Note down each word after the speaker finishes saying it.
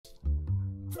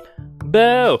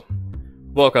Boo!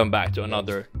 Welcome back to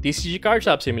another TCG Card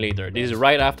Shop Simulator. This is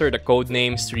right after the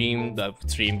codename stream, the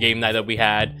stream game night that we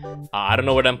had. I don't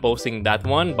know when I'm posting that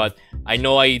one, but I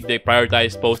know they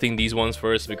prioritized posting these ones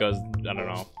first because, I don't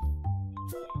know.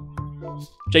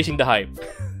 Chasing the hype.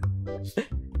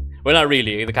 Well, not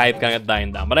really. The hype kind of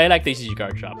dying down, but I like TCG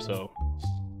Card Shop, so.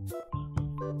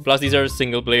 Plus, these are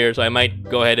single player, so I might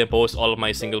go ahead and post all of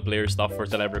my single player stuff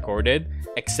first that I've recorded,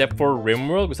 except for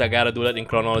RimWorld, because I gotta do that in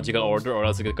chronological order or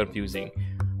else it gets confusing.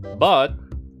 But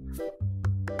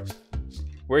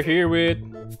we're here with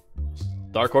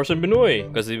Dark Horse and Benoy,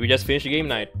 because we just finished the game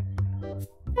night.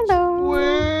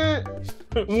 Hello.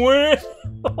 What?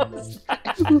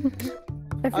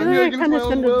 I feel like I kind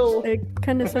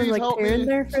of sounded like Karen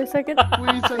there for a second.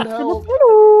 Please send help.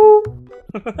 Hello.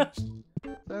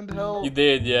 Send help. You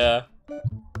did, yeah.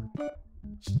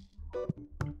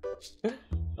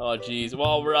 Oh jeez.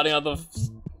 Well, we're running out of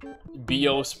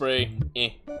BO spray.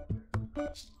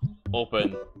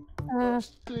 Open.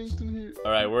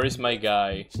 Alright, where is my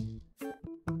guy?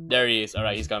 There he is.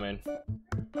 Alright, he's coming.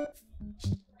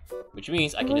 Which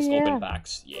means I can just open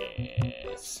packs.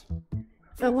 Yes.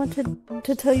 I wanted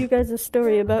to tell you guys a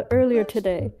story about earlier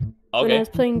today. Okay. When I was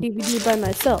playing DVD by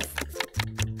myself.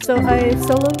 So I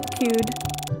solo queued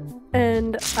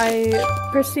and I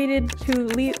proceeded to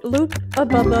loop a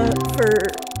Bubba for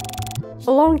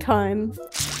a long time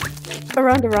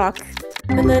around a rock,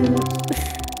 and then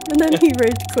he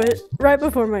rage quit right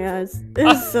before my eyes. It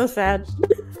was so sad.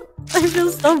 I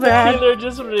feel so bad. Killer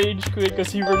just rage quit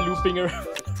because you were looping around.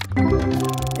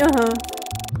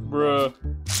 Bruh.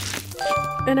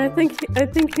 And I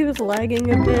think he was lagging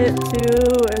a bit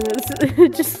too, and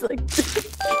it's just like.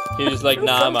 He was like,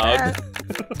 nah, I'm out.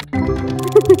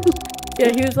 Yeah,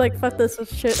 he was like, fuck this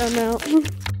shit, I'm out.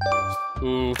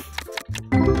 Oof.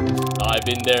 I've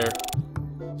been there.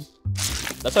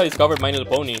 That's how I discovered My Little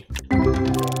Pony.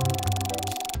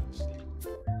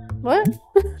 What?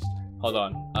 Hold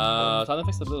on. Sound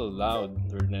effects a little louder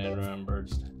than I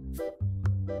remembered.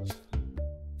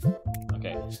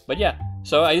 Okay. But yeah,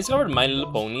 so I discovered My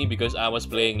Little Pony because I was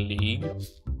playing League.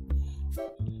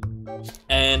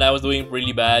 And I was doing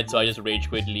really bad, so I just rage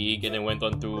quit League and then went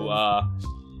on to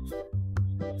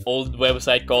old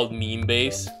website called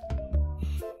Memebase.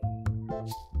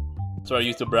 So I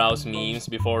used to browse memes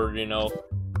before, you know,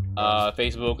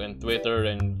 Facebook and Twitter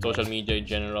and social media in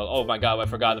general. Oh my god, I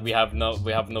forgot that we have no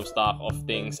stock of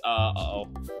things.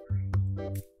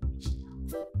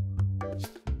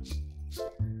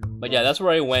 But yeah, that's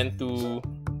where I went to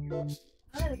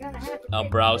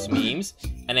browse memes,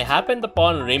 and I happened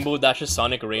upon Rainbow Dash's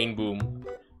Sonic Rain Boom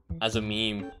as a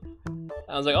meme.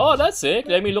 I was like, oh, that's sick.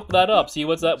 Let me look that up. See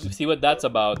what that's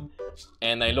about.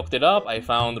 And I looked it up. I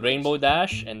found Rainbow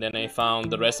Dash, and then I found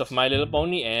the rest of My Little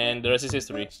Pony, and the rest is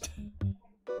history.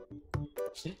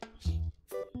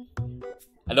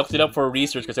 I looked it up for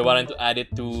research because I wanted to add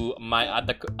it to my at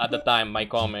the time my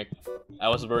comic. I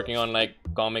was working on like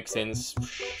comics since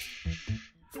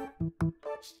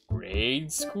grade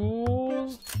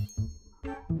school.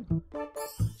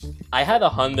 I had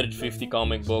 150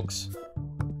 comic books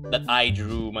that I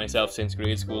drew myself since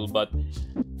grade school, but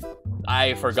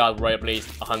I forgot where I placed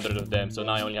 100 of them, so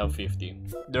now I only have 50.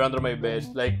 They're under my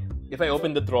bed. Like, if I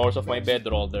open the drawers of my bed,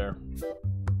 they're all there.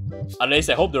 At least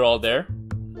I hope they're all there.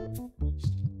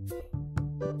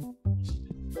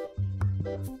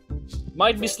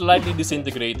 Might be slightly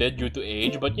disintegrated due to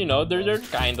age, but you know, they're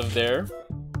kind of there.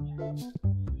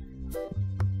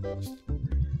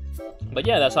 But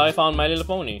yeah, that's how I found My Little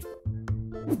Pony.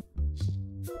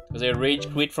 Because I rage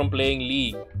quit from playing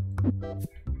League.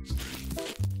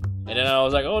 And then I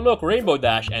was like, oh look, Rainbow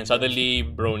Dash, and suddenly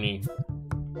Brony.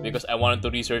 Because I wanted to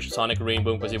research Sonic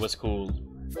Rainbow because it was cool.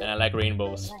 And I like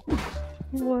rainbows.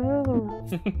 Whoa.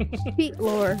 Heat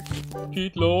lore.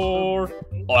 Heat lore.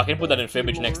 Oh, I can put that in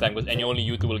Fibbage next time because only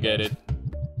you two will get it.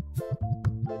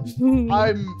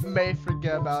 I may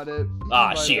forget about it.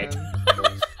 Ah, shit.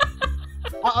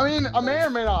 I mean, I may or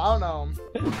may not. I don't know.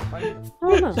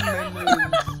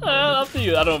 Up to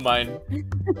you. I don't mind.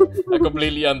 I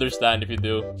completely understand if you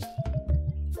do.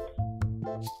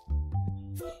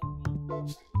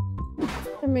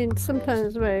 I mean,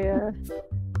 sometimes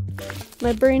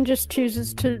my brain just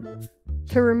chooses to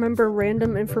remember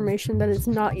random information that is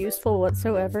not useful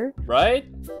whatsoever. Right?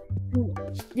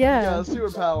 Yeah.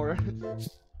 Superpower.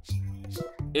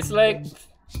 It's like...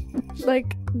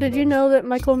 Like, did you know that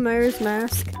Michael Myers'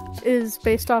 mask is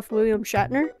based off William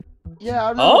Shatner? Yeah,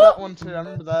 I remember that one too. I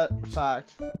remember that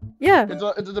fact. Yeah.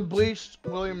 It's a bleached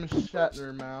William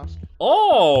Shatner mask.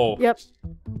 Oh! Yep.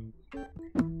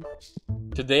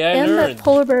 Today I learned. learned. And that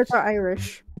polar bears are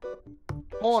Irish.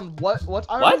 Hold on, what's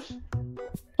Irish?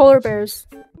 Polar bears.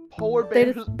 Polar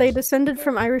bears? They descended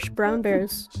from Irish brown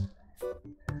bears.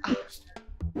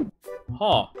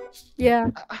 Huh. Yeah.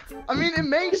 I mean, it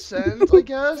makes sense, I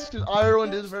guess, because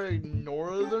Ireland is very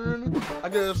northern. I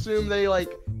could assume they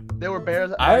were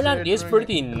bears. Ireland is during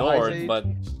pretty the Ice north, Age. but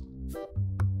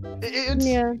It's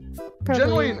Yeah.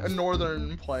 generally Probably. a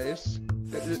northern place.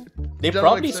 they Generally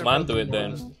probably considered swam to as it then.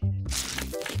 northern.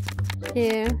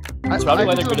 Yeah. That's probably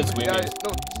why they're good at consider them-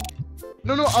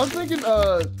 swimming. No, I was thinking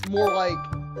more like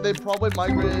they probably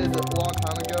migrated a long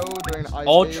time ago during the Ice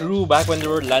Oh, Age. true. Back when there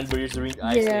were land barriers during the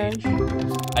Ice Yeah. Age.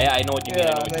 I know what you mean.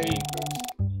 I know what you mean.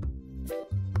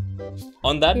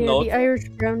 On that Yeah, note, the Irish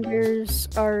brown bears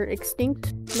are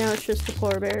extinct. Now it's just the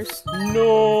polar bears.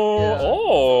 no. Yeah.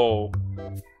 Oh.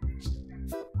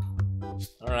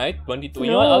 All right, 22.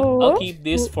 You know what? I'll No. keep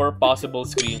this for possible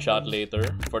screenshot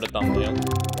later for the thumbnail.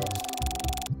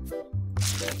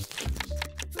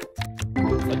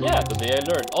 But yeah, today I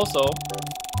learned. Also,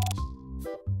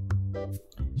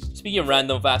 speaking of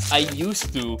random facts, I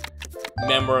used to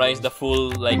memorize the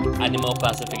full animal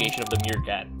classification of the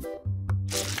meerkat.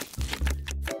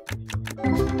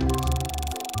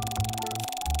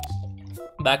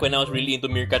 Back when I was really into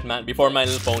meerkat man, before My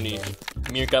Little Pony,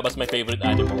 meerkat was my favorite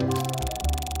animal.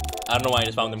 I don't know why I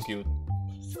just found them cute.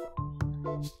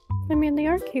 I mean, they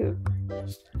are cute.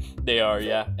 They are,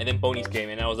 yeah. And then ponies came,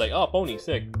 and I was like, oh, pony,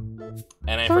 sick.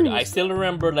 And I Ponies. still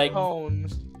remember Cone.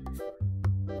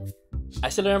 I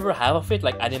still remember half of it,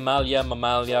 like Animalia,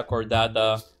 Mammalia,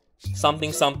 Chordata,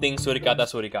 something, Suricata,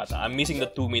 Suricata. I'm missing the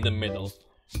two in the middle.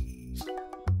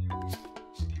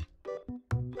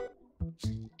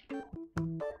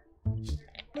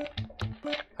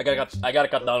 I gotta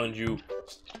cut down on Jew.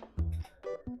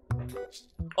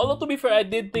 Although to be fair, I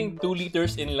did think 2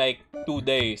 liters in 2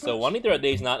 days, so 1 liter a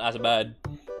day is not as bad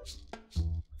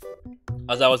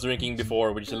as I was drinking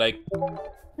before, which is 3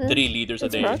 liters a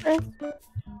It's day. progress.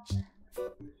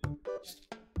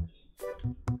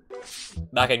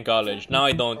 Back in college. Now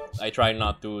I don't. I try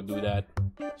not to do that.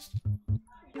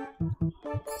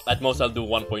 At most, I'll do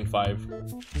 1.5.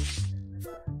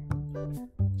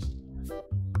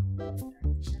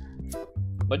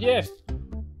 But yeah.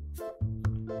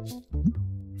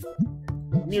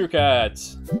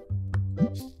 Meerkats.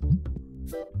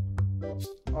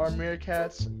 Are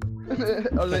meerkats?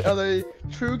 are they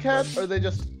true cats? Or are they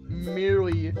just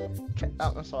merely?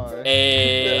 I'm sorry.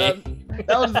 Eh.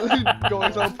 That was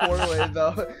going so poorly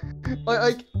though.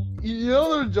 Like you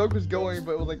know the joke was going,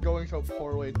 but it was going so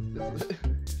poorly.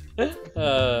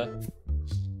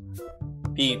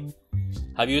 Pete,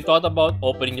 have you thought about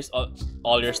opening this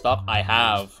all your stock? I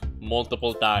have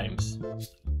multiple times,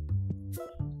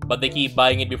 but they keep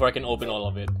buying it before I can open all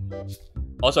of it.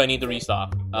 Also, I need to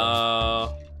restock.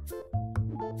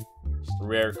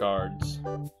 Rare cards.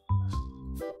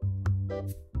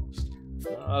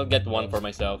 I'll get one for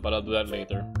myself, but I'll do that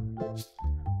later.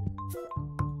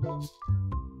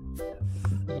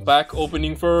 Pack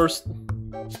opening first.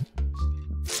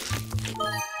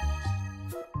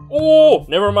 Oh,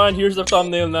 never mind. Here's the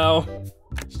thumbnail now.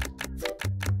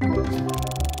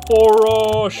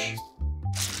 Forosh.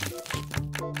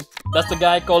 That's the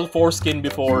guy called Foreskin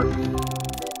before.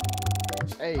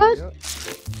 Hey. What? You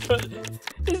know,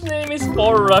 His name is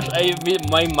Forosh.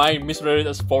 My mind misread it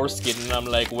as Foreskin, and I'm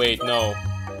like, wait, no.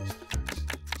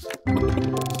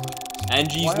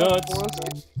 Angie's why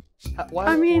nuts. Why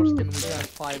I mean, foreskin we can have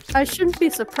 5 I shouldn't be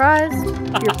surprised.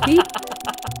 Your feet.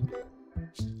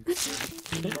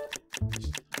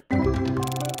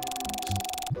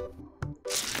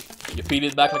 You feed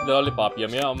it back like the lollipop.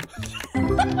 Yum yum.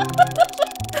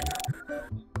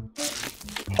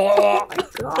 Oh my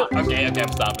god. Okay,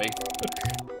 I'm stopping.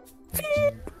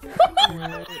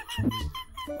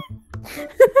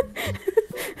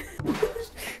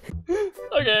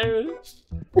 Okay,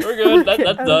 we're good.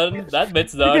 That's done. That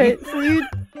bit's done. Okay, so you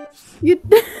you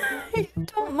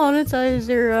don't monetize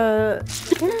your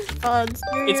odds.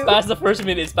 Do It's you? past the first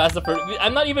minute. It's past the first.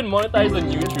 I'm not even monetized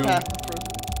on YouTube. half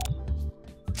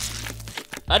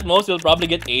At most, you'll probably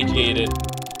get age gated.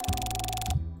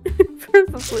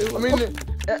 Probably I will. mean,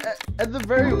 at the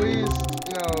very least,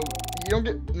 you know, you don't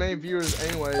get many viewers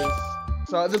anyways.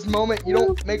 So at this moment, you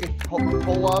don't make a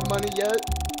whole lot of money yet.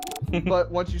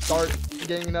 But once you start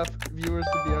getting enough viewers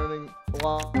to be earning a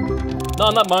lot No,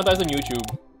 I'm not monetized on YouTube.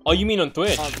 Oh, you mean on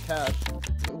Twitch? of cash,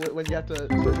 when you have to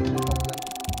search into something,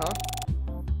 huh?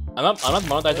 I'm not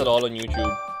monetized at all on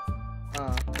YouTube.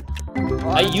 Well,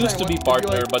 I I'm used to saying, be once you,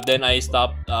 partner, but then I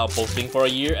stopped posting for a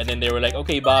year, and then they were like,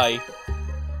 okay, bye.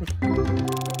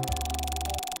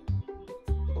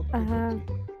 Man.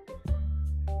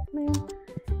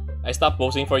 I stopped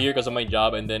posting for a year because of my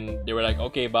job, and then they were like,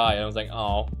 okay, bye. And I was like,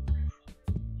 oh.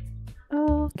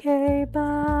 Okay,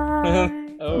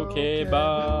 bye. Okay,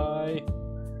 bye.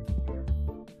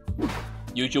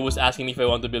 YouTube was asking me if I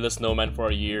want to build a snowman for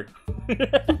a year.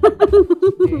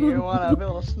 You wanna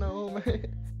build a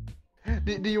snowman?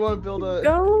 Do you want to build a?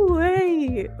 Go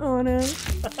away on a.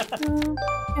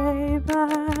 Okay,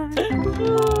 bye.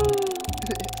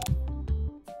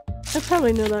 I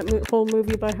probably know that whole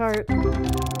movie by heart.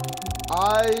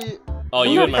 Oh, I'm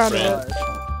you not and my proud of friend. it.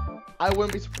 I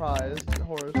wouldn't be surprised,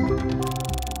 Horace.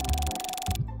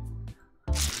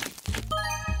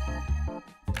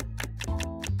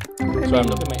 So I'm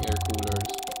looking at my air coolers.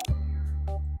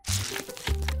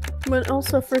 When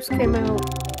Elsa first came out,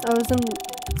 I was in.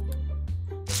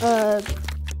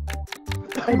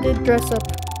 I did dress up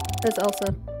as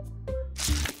Elsa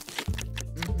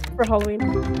for Halloween.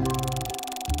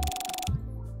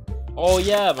 Oh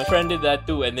yeah, my friend did that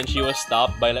too, and then she was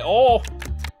stopped by like, oh,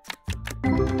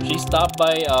 she stopped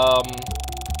by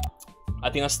I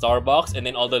think a Starbucks, and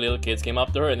then all the little kids came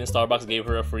up to her, and then Starbucks gave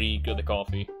her a free cup of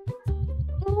coffee.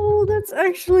 Oh, that's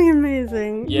actually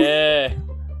amazing. Yeah,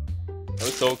 that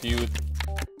was so cute.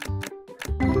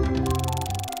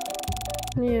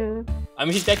 Yeah. I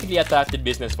mean, she technically attracted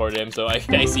business for them, so I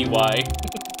see why.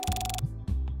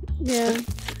 Yeah.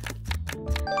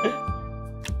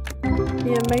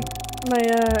 Yeah, my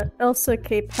Elsa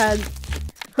cape had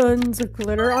tons of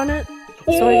glitter on it,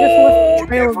 so I just left a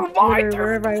trail of glitter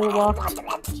wherever I walked.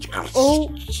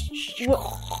 Oh,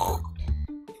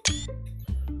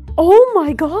 oh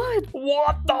my god!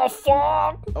 What the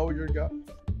fuck? Oh, your god.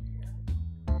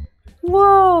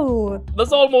 Whoa!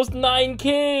 That's almost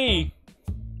 9K.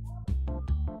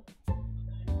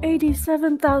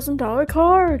 $87,000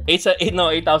 card.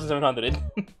 8,700.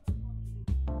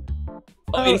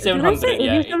 Oh, 8,700.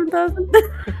 Yeah. 87,000.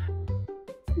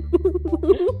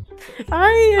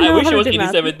 I wish it was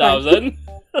 87,000.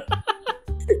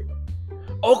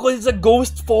 Oh, cause it's a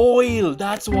ghost foil.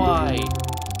 That's why.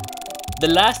 The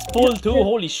last pull too.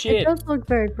 Holy It shit. does look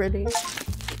very pretty.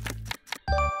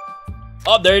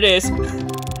 Oh, there it is.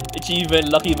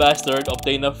 Achievement, lucky bastard,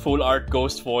 obtain a full art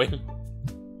ghost foil.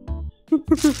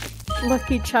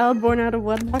 Lucky child born out of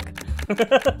wedlock.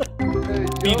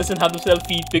 He doesn't have to sell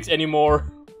feed pics anymore.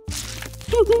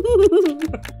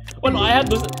 Well, no, I have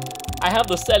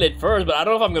to sell it first, but I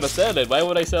don't know if I'm gonna sell it. Why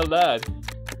would I sell that?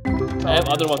 I have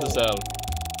other ones to sell.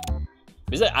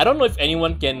 Besides, I don't know if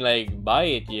anyone can like buy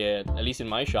it yet. At least in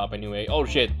my shop, anyway. Oh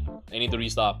shit! I need to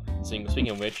restock. Speaking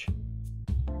of which,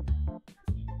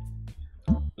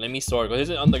 let me sort. Cause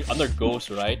it's under Ghost,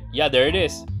 right? Yeah, there it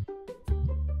is.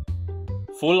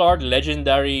 Full art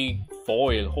legendary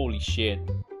foil. Holy shit!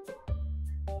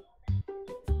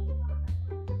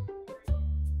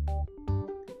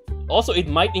 Also, it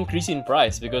might increase in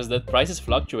price because the prices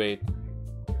fluctuate.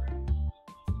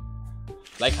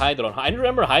 Like Hydron. I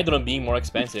remember Hydron being more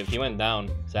expensive. He went down.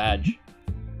 Sag.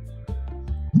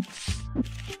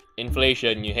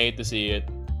 Inflation. You hate to see it.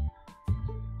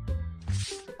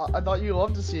 I thought you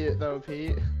loved to see it though,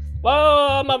 Pete. Well,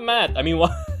 I'm not mad. I mean,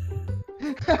 what?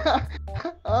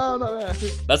 Oh, no, man.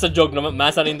 That's a joke. No,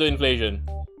 Matt's not into inflation.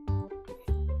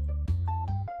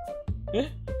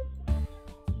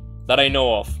 That I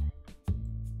know of.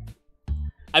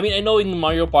 I mean, I know in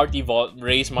Mario Party Vault,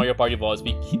 Ray's Mario Party Vaults,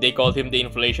 they called him the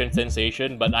inflation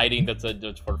sensation, but I think that's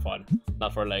just for fun.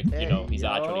 Not for like, you know, he's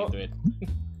actually into it.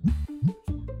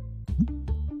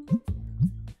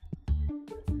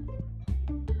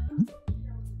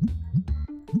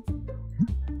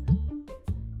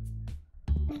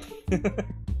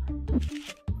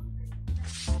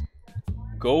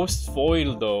 Ghost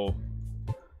foil though.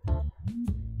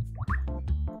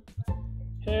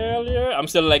 Hell yeah. I'm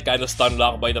still like kind of stun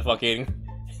locked by the fucking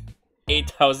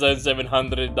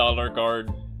 $8,700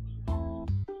 card.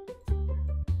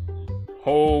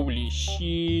 Holy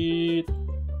shit.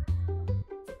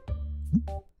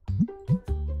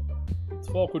 Let's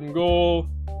fucking go.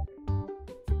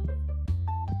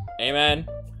 Hey man.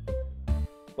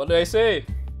 What do I say?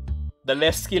 The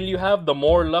less skill you have, the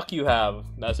more luck you have.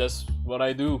 That's just what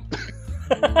I do.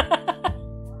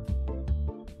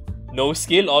 No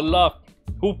skill, all luck.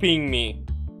 Who pinged me?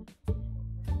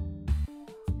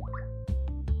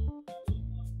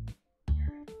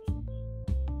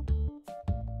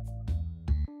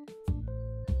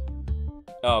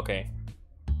 Oh, okay.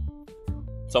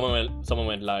 Someone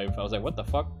went live. I was like, what the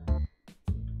fuck?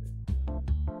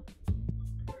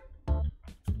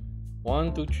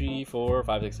 1, 2, 3, 4,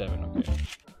 5, 6, 7. Okay.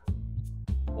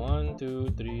 1, 2,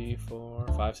 3, 4,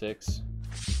 5, 6,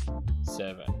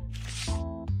 7.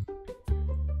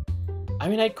 I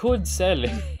mean, I could sell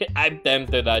it. I'm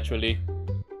tempted, actually.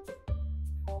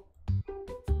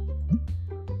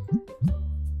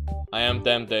 I am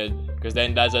tempted. Because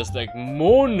then that's just like,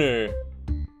 money!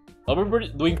 But we're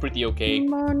doing pretty okay.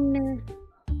 Money.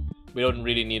 We don't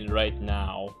really need it right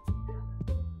now.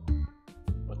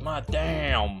 But my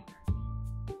damn!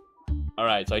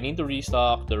 Alright, so I need to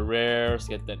restock the rares,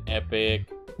 get that epic.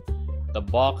 The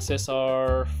boxes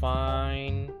are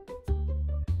fine.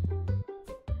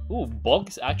 Ooh, bulk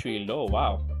is actually low,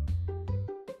 wow.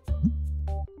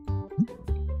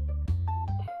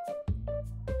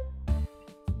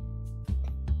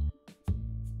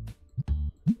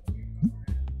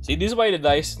 See, this is why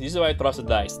this is why I trust the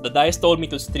dice. The dice told me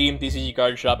to stream TCG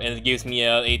Card Shop and it gives me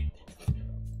a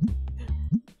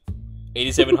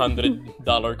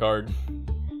 $8,700 card.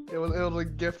 It was a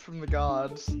gift from the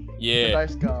gods. Yeah. The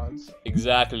dice gods.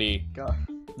 Exactly. God.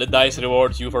 The dice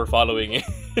rewards you for following it.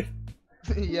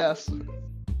 Yes.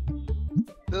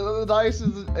 The dice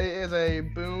is a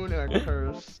boon and a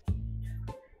curse.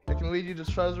 It can lead you to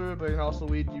treasure, but it can also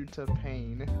lead you to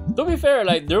pain. To be fair,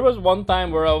 like, there was one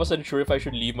time where I wasn't sure if I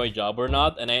should leave my job or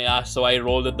not, and I asked, so I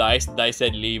rolled the dice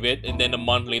said leave it, and then a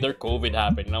month later, COVID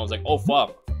happened, and I was like, oh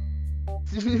fuck.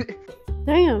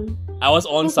 Damn. I was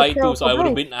on That's a site too, so I terrible would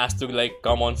have life. been asked to, like,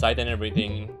 come on site and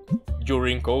everything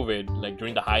during COVID, like,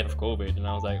 during the height of COVID, and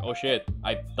I was like, oh shit,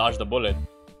 I dodged the bullet.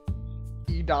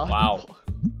 You died. Wow.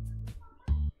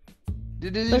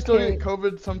 Did you still Okay. get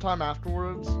COVID sometime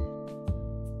afterwards?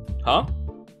 Huh?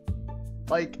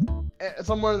 Like,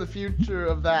 somewhere in the future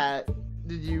of that,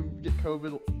 did you get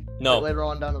COVID No. later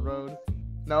on down the road?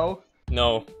 No?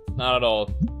 No, not at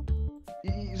all.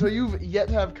 So you've yet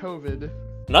to have COVID.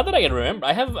 Not that I can remember.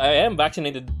 I am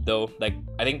vaccinated though. Like,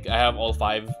 I think I have all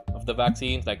 5 of the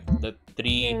vaccines, like the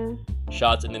 3 Yeah.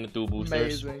 shots and then the 2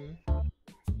 boosters. Amazing.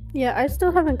 Yeah, I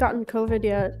still haven't gotten COVID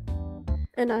yet.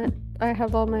 And I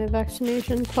have all my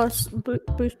vaccination plus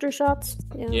booster shots.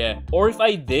 Yeah. Yeah. Or if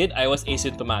I did, I was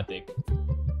asymptomatic.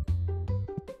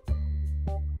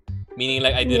 Meaning,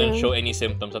 like, I didn't Yeah. show any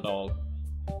symptoms at all.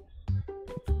 I'm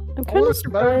I kind wonder of if it's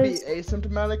better to be surprised.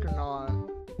 asymptomatic or not.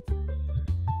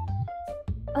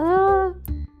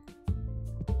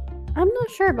 I'm not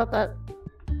sure about that.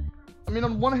 I mean,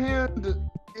 on one hand,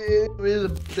 it is a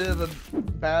bit of a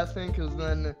bad thing, because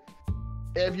then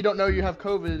if you don't know you have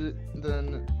COVID,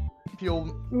 then people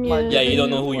might... Yeah, you don't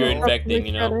know who you're Probably infecting,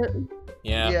 you know? get it.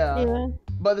 Yeah. Yeah.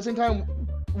 But at the same time,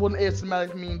 when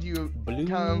asymptomatic means you Blue.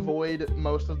 kind of avoid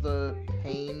most of the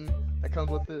pain that comes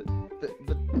with it,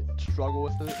 the struggle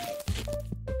with it.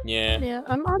 Yeah. Yeah,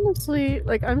 I'm honestly,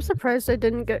 like, I'm surprised I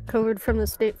didn't get COVID from the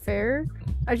state fair.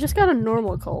 I just got a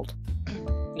normal cold.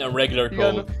 A regular You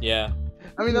gotta cold. Yeah.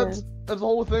 I mean, Yeah. that's the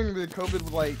whole thing. That COVID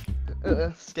was like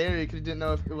scary because you didn't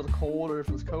know if it was a cold or if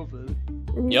it was COVID.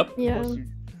 Yep. Yeah, Unless you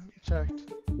checked.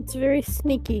 it's very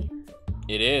sneaky.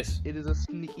 It is. It is a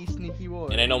sneaky, sneaky boy.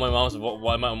 And I know my mom's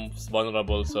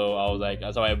vulnerable, so I was like,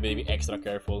 that's why I'm maybe extra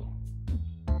careful.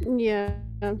 Yeah,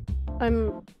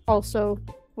 I'm also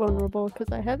vulnerable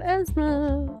because I have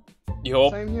asthma. You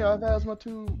hope? Same here. I have asthma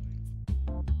too.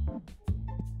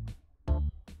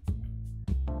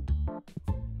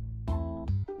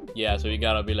 Yeah, so you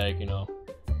gotta be like, you know.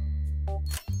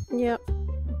 Yep.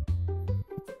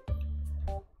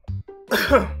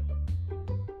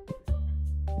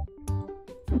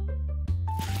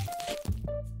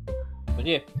 But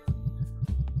yeah.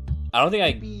 I don't think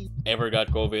I Be- ever got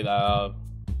COVID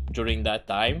during that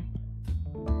time.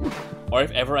 Or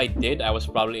if ever I did, I was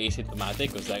probably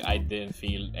asymptomatic because like I didn't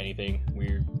feel anything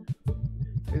weird.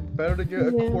 It's better to get a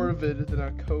Yeah. Corvid than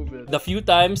a COVID. The few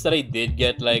times that I did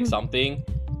get like something,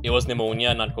 it was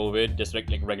pneumonia, not COVID, just like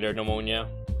regular pneumonia.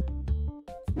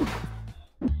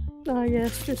 Oh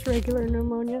yes, just regular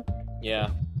pneumonia. Yeah.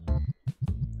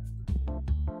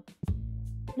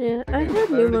 Yeah, I Okay, had better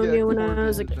to get pneumonia when I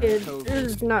was a COVID than kid. COVID. It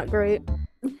was not great.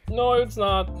 No, it's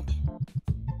not.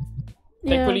 Yeah,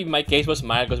 Thankfully, my case was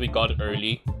mild because we got it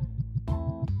early.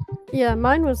 yeah,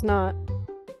 mine was not.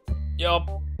 Yup.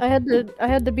 I had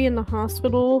to be in the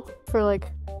hospital for like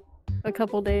a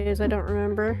couple days. I don't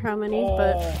remember how many,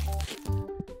 but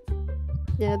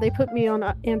yeah, they put me on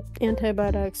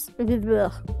antibiotics.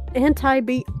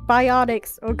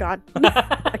 Antibiotics. Oh god.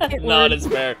 can't No, word. that's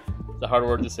fair. It's a hard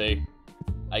word to say.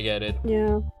 I get it.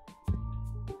 Yeah.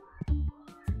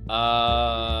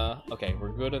 Okay, we're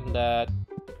good on that.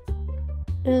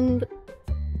 And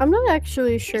I'm not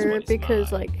actually sure one is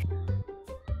because mine. like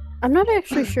I'm not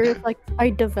actually sure if like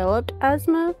I developed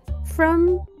asthma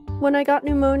from when I got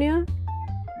pneumonia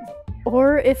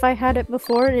or if I had it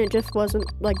before and it just wasn't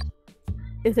like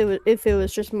if it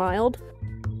was just mild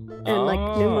and like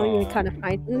pneumonia kind of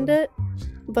heightened it.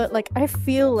 but like I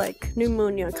feel like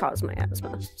pneumonia caused my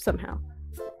asthma somehow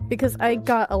because I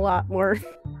got a lot more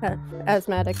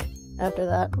asthmatic after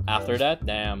that. After that,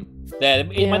 damn. Yeah,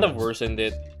 it might have worsened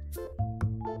it.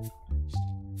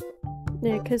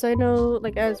 Yeah, because I know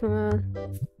like asthma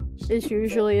is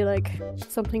usually like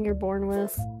something you're born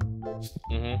with.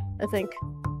 I think.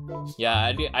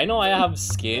 Yeah, I know I have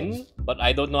skin, but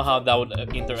I don't know how that would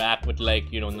interact with like,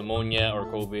 you know, pneumonia or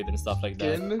COVID and stuff like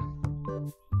that. Skin?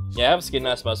 Yeah, I have skin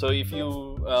asthma, so if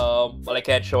you, well, I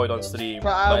can't show it on stream,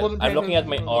 but I'm looking at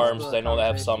my arms, I know I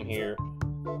have some here.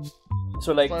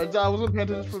 So like... Sorry, I wasn't paying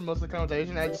attention for most of the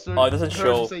connotation, I just heard, it doesn't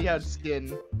show. You say you had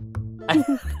skin.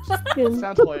 Skin.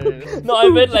 Sounds hilarious. No, I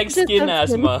meant like skin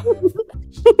asthma.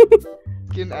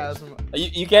 Skin asthma.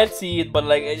 You can't see it, but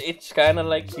like it's kind of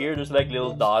like here. There's like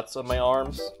little dots on my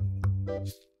arms,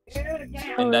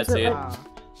 and that's it.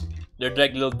 There's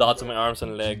like little dots on my arms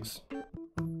and legs,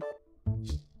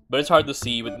 but it's hard to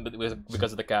see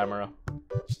because of the camera.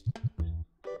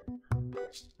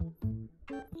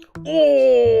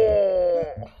 Oh,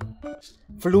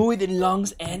 fluid in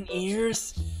lungs and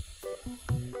ears.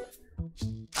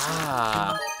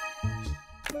 Ah.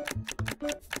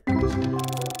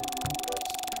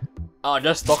 Oh,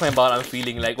 just talking about I'm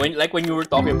feeling like when you were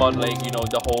talking about like, you know,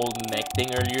 the whole neck thing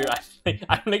earlier,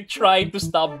 I'm like trying to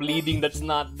stop bleeding that's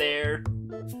not there,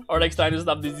 or like trying to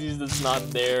stop disease that's not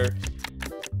there.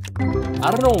 I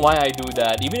don't know why I do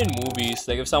that. Even in movies,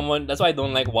 like if someone, that's why I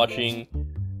don't like watching.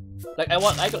 Like I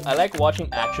like watching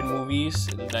action movies,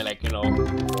 and I like, you know,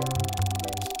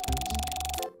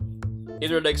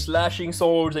 either like slashing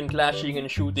swords and clashing and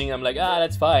shooting. I'm like,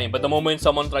 that's fine. But the moment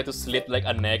someone tries to slit like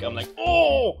a neck, I'm like,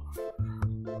 oh.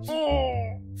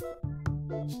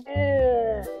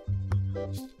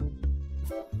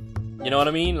 You know what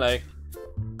I mean? Like,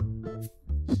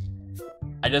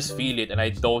 I just feel it and I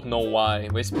don't know why.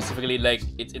 But specifically, like,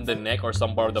 it's in the neck or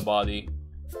some part of the body.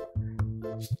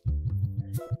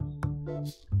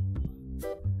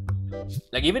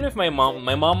 Like, even if my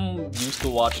mom used to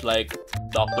watch like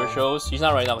doctor shows. She's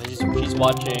not right now. She's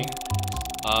watching.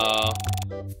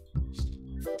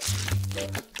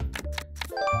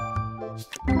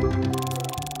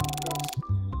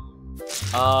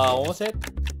 What was it?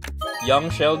 Young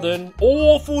Sheldon.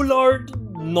 Oh, Full Art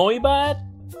Noibat.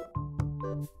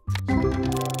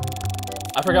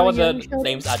 I forgot what the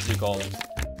name's actually called.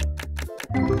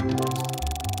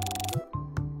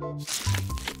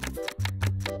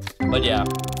 But yeah,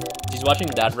 she's watching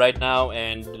that right now,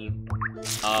 and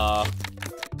a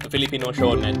Filipino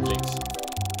show on Netflix.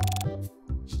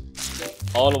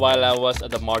 All while I was at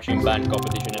the marching band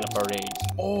competition in a parade.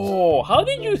 Oh, how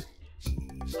did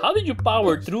you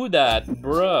power through that,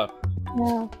 bruh?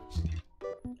 Yeah.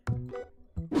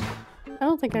 I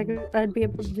don't think I'd be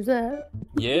able to do that.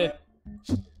 Yeah.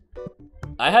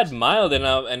 I had mild and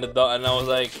I was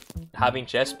like having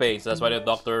chest pains. That's why the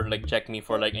doctor like checked me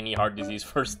for like any heart disease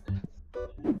first.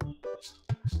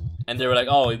 And they were like,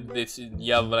 "Oh,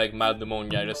 you have like mild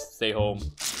pneumonia. Just stay home."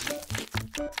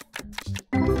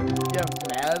 Yeah,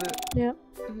 mad. Yeah.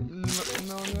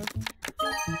 No.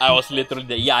 I was literally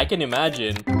there. Yeah, I can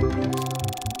imagine.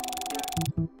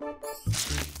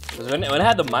 Because when I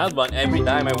had the mild one, every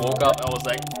time I woke up, I was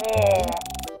like, "Oh."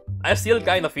 I still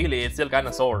kind of feel it. It's still kind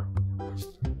of sore.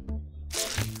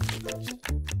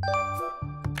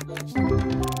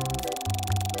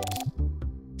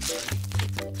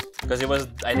 Because it was,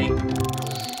 I think,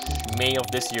 May of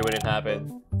this year when it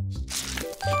happened.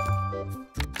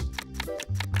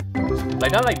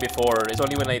 Like, not like before, it's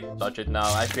only when I touch it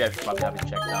now. Actually, I should probably have it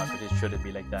checked out, because it shouldn't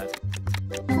be like that.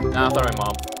 Nah, after my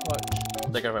mom.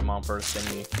 I'll take care of my mom first, then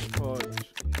me.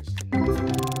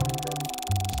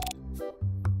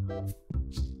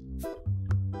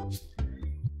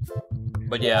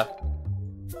 But yeah,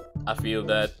 I feel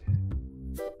that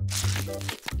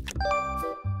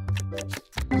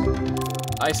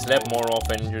I slept more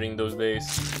often during those days,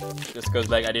 just because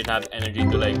like I didn't have energy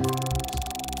to like,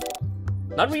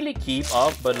 not really keep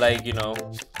up, but like, you know,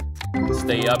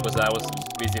 stay up, because I was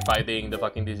busy fighting the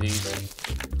fucking disease.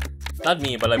 Not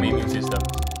me, but like my immune system.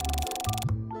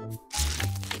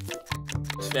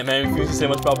 And my immune system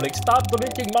was probably like, "Stop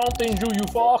drinking Mountain Dew, you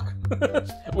fuck!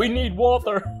 We need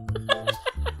water!"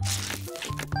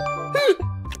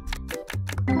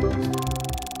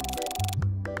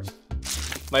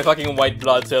 My fucking white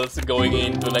blood cells going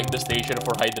into like the station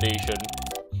for hydration.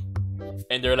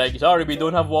 And they're like, "Sorry, we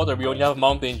don't have water, we only have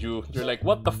Mountain Dew." They're like,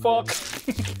 "What the fuck?"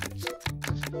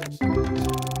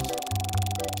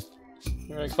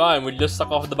 You're like, "Fine, we'll just suck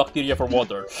off the bacteria for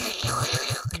water."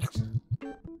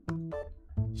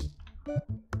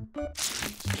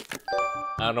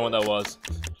 I don't know what that was.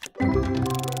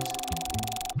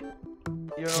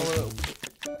 You know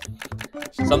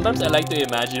Sometimes I like to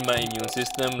imagine my immune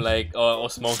system like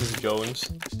Osmosis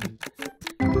Jones.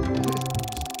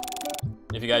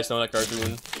 If you guys know that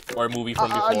cartoon or movie from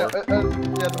before. I know, yeah,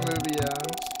 the movie,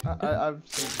 yeah. I've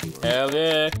seen it before. Hell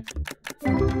yeah.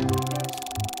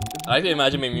 I like to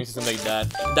imagine my immune system like that.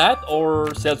 That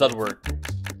or cells at work.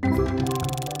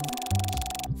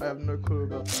 I have no clue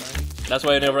about that. That's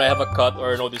why whenever I have a cut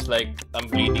or notice like I'm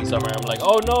bleeding somewhere, I'm like,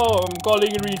 oh no, I'm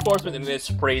calling in reinforcement, and then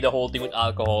spray the whole thing with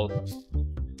alcohol.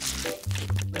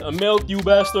 Melt you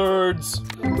bastards!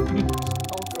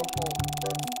 Alcohol.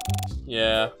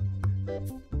 Yeah.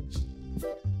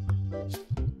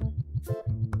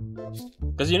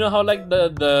 Cause you know how like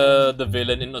the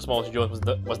villain in Osmosis Jones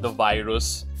was the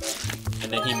virus,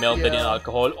 and then he melted in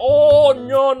alcohol. Oh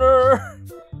no!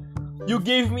 You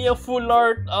gave me a full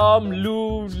art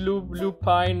lupine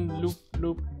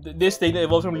this thing that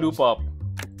evolves from loop up.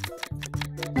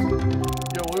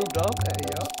 You're lubed up? Hey,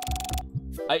 yeah.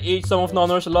 I ate some of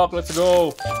Nonor's luck, let's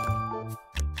go!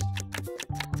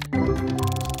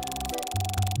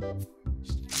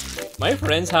 My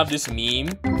friends have this meme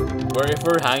where if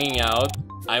we're hanging out,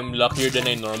 I'm luckier than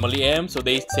I normally am, so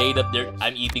they say that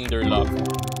I'm eating their luck.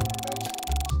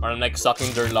 Or I'm like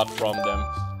sucking their luck from them.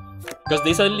 Because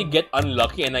they suddenly get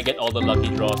unlucky and I get all the lucky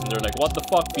draws, and they're like, what the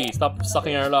fuck, P? Stop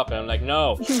sucking our luck. And I'm like,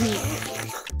 no.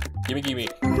 Gimme.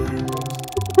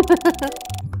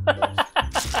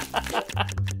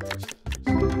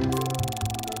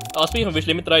 Oh, speaking of which,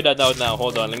 let me try that out now.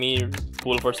 Hold on, let me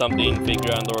pull for something, fake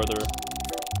grand order.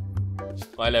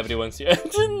 While everyone's here.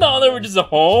 No, they were just a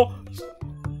hole.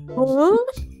 Huh?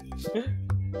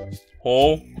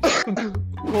 Hole.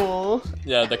 Cool.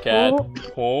 Yeah, the cat.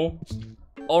 Hole.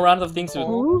 All round of things to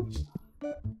do.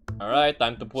 Alright,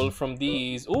 time to pull from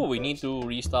these. Oh, we need to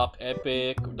restock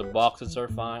epic. The boxes are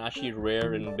fine. Actually,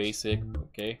 rare and basic.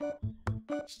 Okay.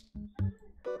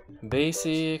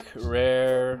 Basic,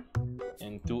 rare,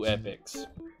 and 2 epics.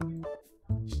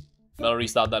 I'll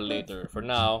restock that later. For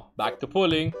now, back to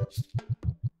pulling.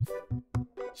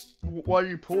 Why are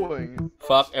you pulling?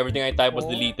 Fuck, everything I typed was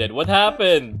deleted. What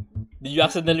happened? Did you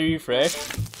accidentally refresh?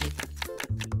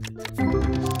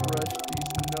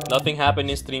 Nothing happened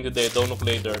in stream today. Don't look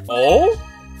later. Oh?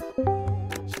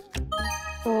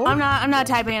 I'm not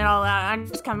typing it all out. I'm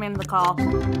just coming into the call.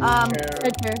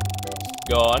 Okay.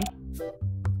 Go on.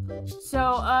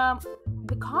 So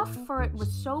the cough for it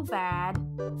was so bad.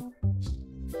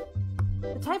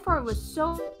 The type for it was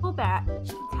so bad.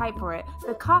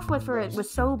 The cough for it was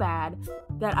so bad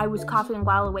that I was coughing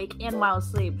while awake and while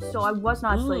asleep. So I was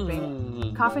not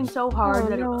sleeping. Coughing so hard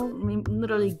that it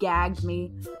literally gagged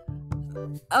me.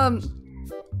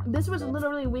 This was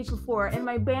literally a week before, and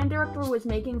my band director was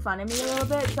making fun of me a little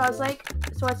bit. So I was like,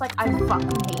 I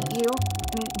fucking hate you.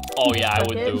 And oh yeah, I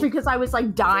would too. Because I was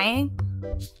like dying,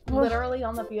 literally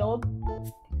on the field.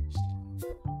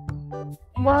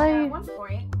 Why? And at one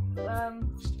point,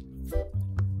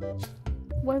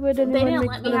 why would anyone they didn't make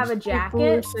let me fun have a of people who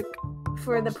jacket are sick?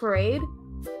 for the parade.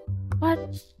 What?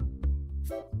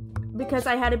 Because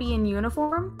I had to be in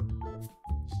uniform.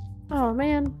 Oh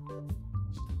man.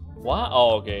 What?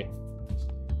 Oh, okay.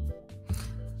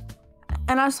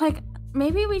 And I was like,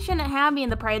 maybe we shouldn't have me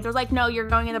in the parade. They're like, no, you're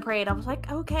going in the parade. I was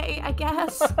like, okay, I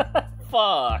guess.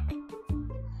 Fuck.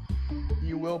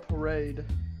 You will parade.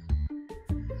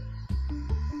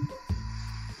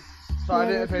 So I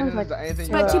didn't pay attention to anything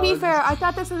you But to be said. fair, I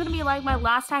thought this was gonna be like my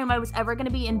last time I was ever gonna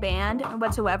be in band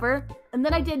whatsoever. And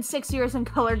then I did 6 years in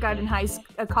color guard in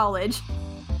college.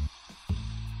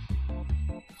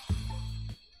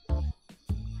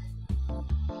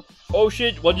 Oh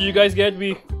shit, what did you guys get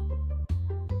me?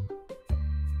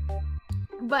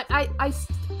 But I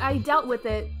dealt with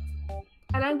it,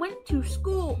 and I went to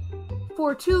school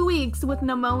for 2 weeks with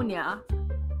pneumonia.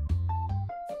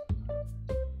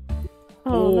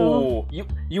 Oh no.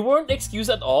 You weren't excused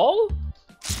at all?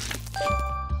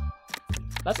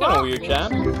 That's kind of weird,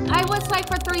 champ. I was like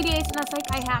for 3 days, and I was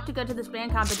like, I have to go to this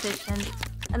band competition.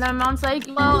 And then my mom's like,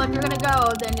 well, if you're gonna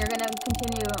go, then you're gonna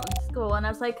continue school. And I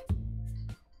was like,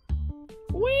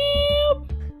 well.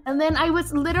 And then I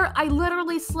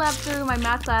literally slept through my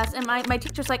math class, and my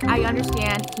teacher's like, I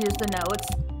understand, here's the notes.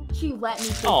 She let me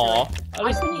sit Aw, through it. at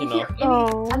least, I couldn't you know. hear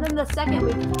any, and then the second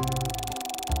week,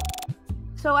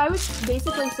 so I was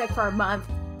basically sick for a month.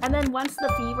 And then once the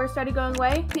fever started going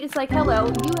away, it's like, hello,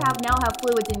 you now have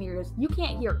fluids in your ears. You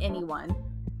can't hear anyone.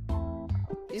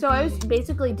 So I was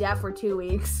basically deaf for 2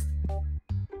 weeks.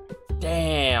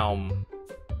 Damn.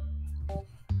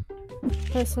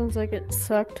 That sounds like it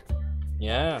sucked.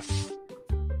 Yeah.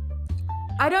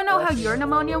 I don't know how your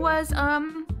pneumonia was,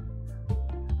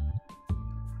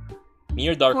 Me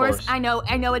or Dark Horse? I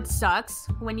know it sucks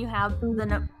when you have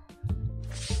the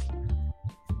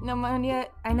pneumonia.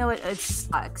 I know it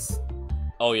sucks.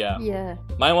 Oh yeah. Yeah.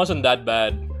 Mine wasn't that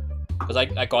bad. Because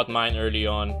I caught mine early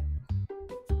on.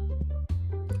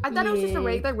 I thought it was just a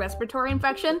regular respiratory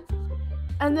infection.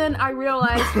 And then I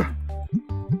realized,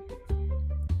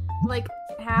 like,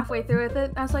 halfway through with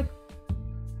it, I was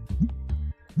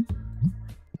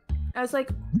like,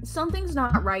 something's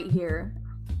not right here.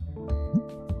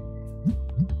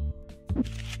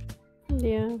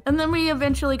 Yeah. And then we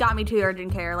eventually got me to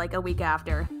urgent care, like, a week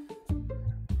after.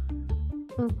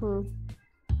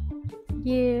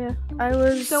 Yeah, I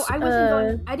was. So I wasn't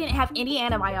going. I didn't have any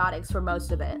antibiotics for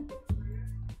most of it.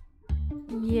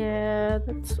 Yeah,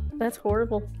 that's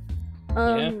horrible.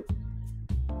 Yeah.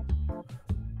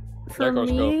 For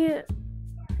me,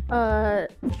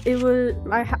 it was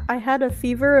I had a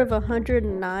fever of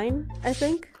 109, I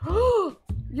think.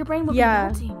 Your brain will be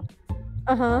melting.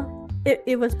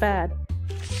 It was bad.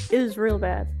 It was real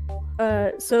bad.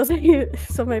 So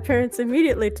my parents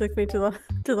immediately took me to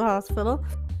the hospital.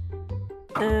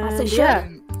 And As they yeah,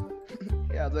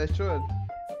 Yeah, they should.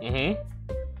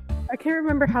 I can't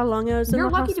remember how long I was in You're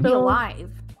the lucky hospital. to be alive.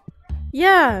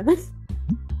 Yeah.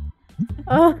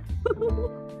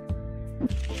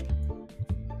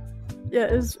 Yeah,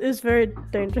 it's very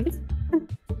dangerous.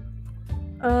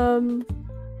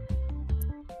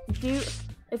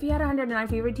 If you had 109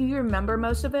 fever, do you remember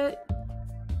most of it?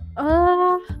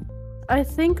 I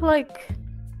think like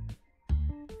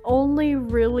only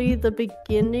really the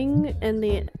beginning and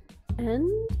the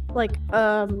end. Like,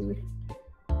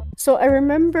 so I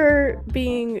remember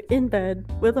being in bed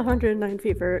with 109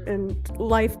 fever and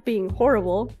life being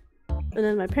horrible. And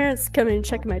then my parents come in and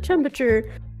check my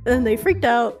temperature, and then they freaked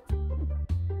out.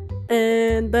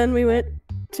 And then we went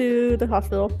to the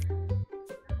hospital.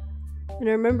 And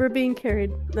I remember being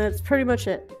carried. That's pretty much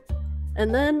it.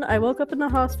 And then I woke up in the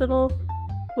hospital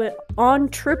on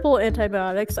triple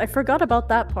antibiotics. I forgot about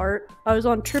that part. I was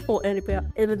on triple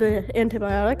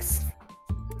antibiotics.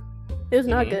 It was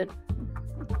not good.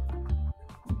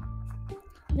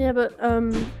 Yeah, but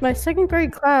my second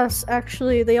grade class,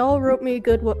 actually, they all wrote me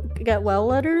good get well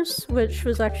letters, which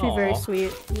was actually very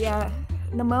sweet. Yeah,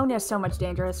 pneumonia is so much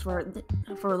dangerous for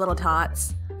little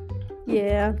tots.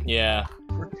 Yeah. Yeah.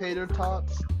 Potato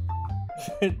tots.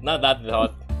 Not that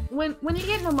hot. When you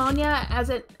get pneumonia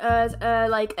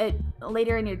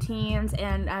later in your teens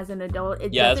and as an adult,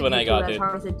 it Yeah, that's doesn't when I hit got you as it.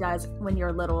 hard as it does when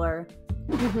you're littler.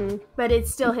 But it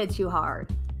still hits you hard.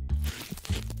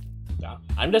 Yeah.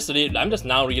 I'm just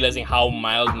now realizing how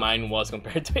mild mine was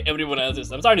compared to everyone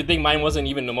else's. I'm starting to think mine wasn't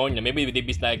even pneumonia. Maybe they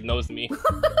misdiagnosed me.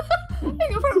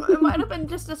 It might have been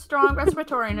just a strong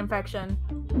respiratory infection.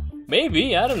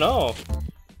 Maybe, I don't know.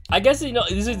 I guess, you know,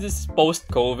 this is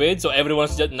post-COVID, so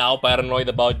everyone's just now paranoid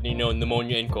about, you know,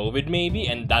 pneumonia and COVID maybe,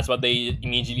 and that's what they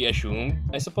immediately assumed,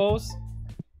 I suppose.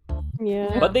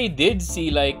 Yeah. But they did see,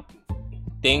 like,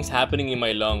 things happening in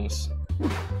my lungs.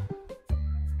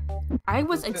 I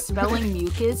was expelling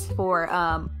mucus for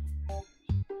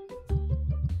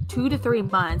 2 to 3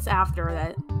 months after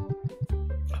that.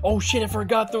 Oh shit, I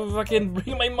forgot to fucking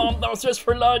bring my mom downstairs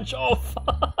for lunch. Oh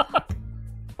fuck.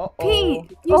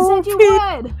 Pete, you said you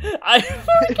would. I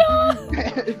forgot.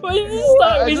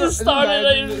 We just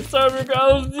started.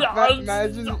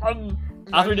 Imagine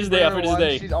After this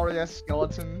day. She's already a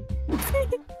skeleton.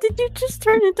 Did you just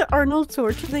turn into Arnold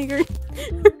Schwarzenegger?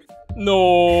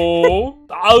 No.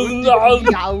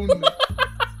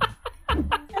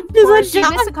 She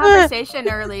missed a conversation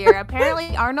earlier.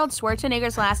 Apparently, Arnold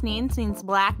Schwarzenegger's last name means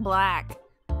black.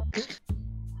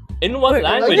 In what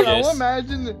languages?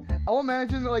 I'll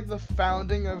imagine like the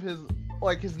founding of his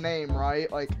name,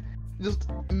 right? Like just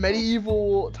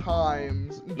medieval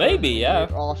times. Maybe, yeah.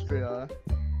 Austria.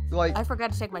 Like I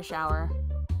forgot to take my shower.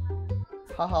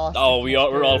 haha. Oh,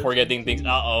 we're all forgetting things.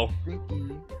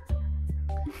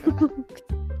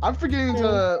 I'm forgetting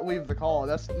to leave the call.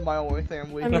 That's my only thing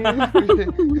I'm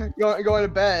leaving. Going to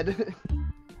bed.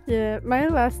 Yeah, my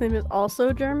last name is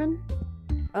also German.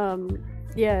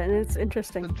 Yeah, and it's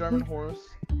interesting. The German horse.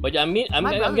 But yeah, My I'm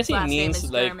brother's guessing it last name means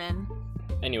is like. German.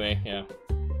 Anyway, yeah.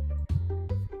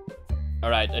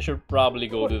 Alright, I should probably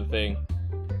go to the thing.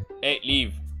 Hey,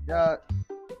 leave. Yeah.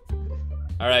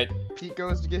 Alright. Pete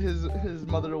goes to get his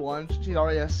mother lunch. She's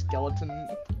already a skeleton.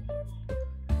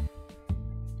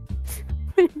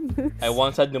 I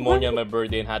once had pneumonia on my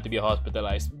birthday and had to be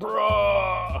hospitalized.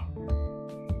 Bruh!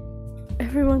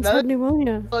 Everyone's had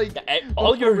pneumonia. Like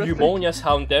All your horrific. pneumonias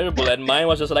sound terrible, and mine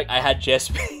was just like I had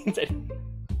chest pains.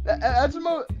 That's the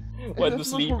most. Went to that's the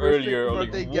sleep most horrific earlier.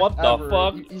 birthday Like, gift what the ever.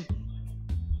 fuck?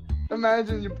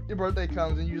 imagine your birthday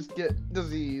comes and you just get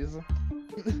disease.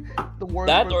 The worst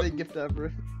That birthday gift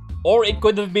ever. Or it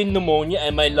could have been pneumonia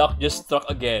and my luck just struck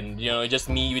again. You know, just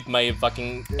me with my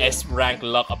fucking S rank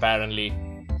luck apparently.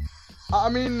 I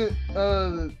mean,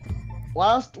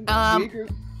 last week.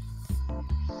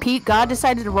 Pete, God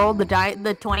decided to roll the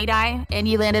 20 die, and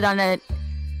you landed on at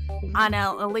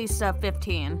least a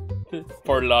 15.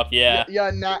 For luck, yeah. Yeah,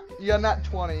 not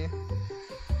 20.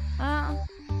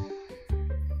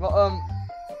 Well,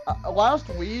 last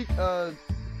week, when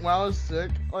I was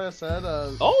sick, like I said,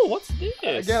 Oh, what's this?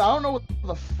 again, I don't know what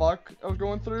the fuck I was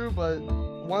going through, but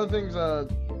one of the things,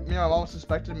 me and my mom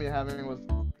suspected me having was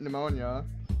pneumonia.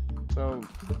 So,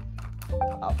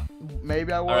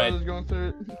 maybe I was going through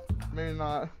it, maybe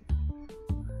not.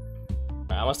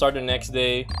 I'm gonna start the next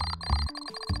day.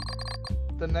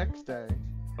 The next day.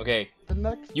 Okay. The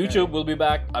next YouTube day. will be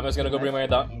back. I'm just gonna go bring my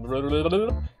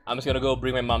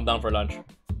mom down for lunch.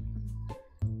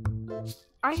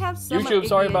 I have some YouTube,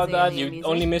 sorry about that. You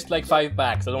only missed like 5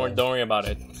 packs, so don't worry about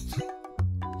it.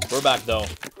 We're back though.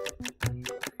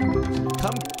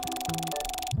 Come.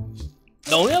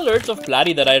 The only alerts of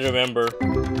Platy that I remember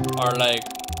are like,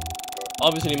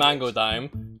 obviously Mango Time,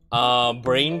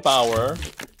 Brain Power.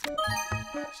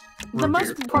 The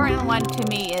most important one to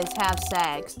me is have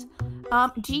sex.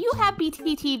 Do you have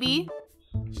BTTV?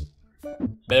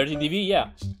 Better TV, yeah.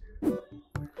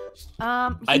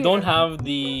 I don't have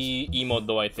the emote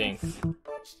though, I think.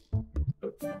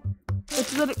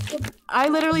 I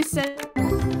literally sent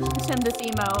him this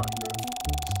emote,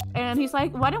 and he's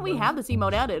like, "Why don't we have this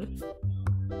emote added?"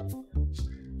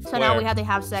 So now we have the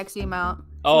have sex emote,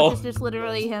 which is just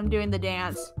literally him doing the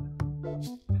dance.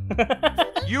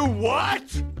 You what?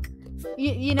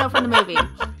 You know, from the movie.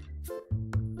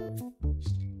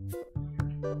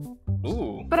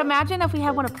 Ooh. But imagine if we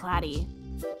had one of Platy.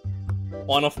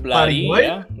 One of Platy, what?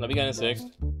 yeah. That'd be kinda sick.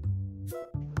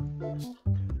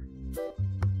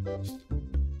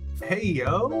 Hey,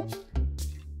 yo.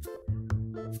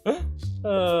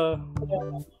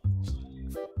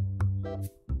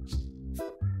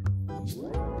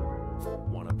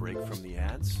 Wanna break from the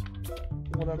ads?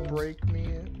 Wanna break me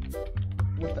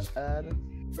with the ad?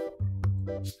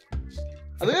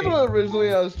 I think that's what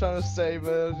originally I was trying to say,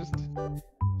 but it just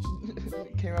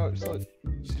it came out so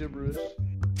gibberish.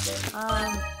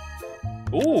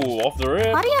 Ooh, off the rip.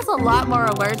 Platy has a lot more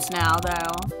alerts now,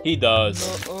 though. He does.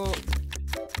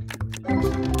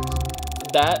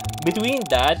 That between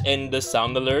that and the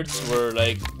sound alerts where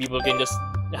like people can just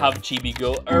have Chibi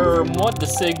go, what the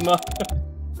Sigma?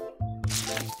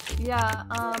 Yeah,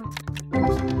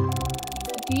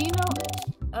 do you know,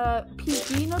 Pete,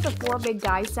 do you know the 4 big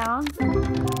guys sound?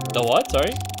 The what?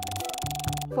 Sorry?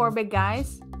 4 big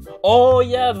guys? Oh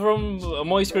yeah, from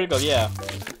Moist Critical, yeah.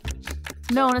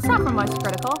 No, it's not from Moist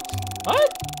Critical. What?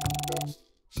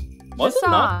 Was it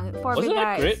not? Song, 4 Was big it not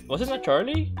guys. Crit? Was it not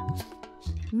Charlie?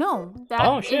 No, that.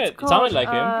 Oh shit! It sounded like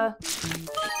him.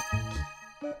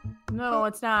 No,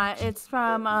 it's not. It's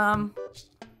from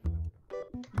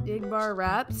Big Bar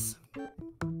Reps.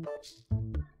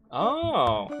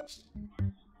 Oh.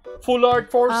 Full art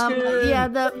foreskin.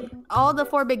 Yeah, all the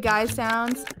 4 big guys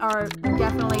sounds are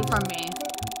definitely from me.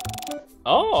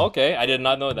 Oh, okay. I did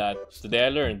not know that. Today I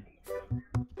learned.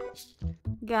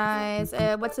 Guys,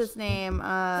 what's his name?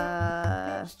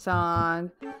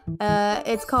 Song.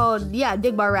 It's called,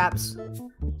 Dig Bar Raps.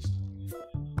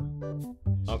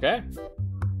 Okay.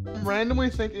 I'm randomly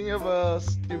thinking of a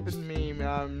stupid meme.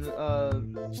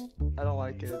 I don't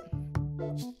like it.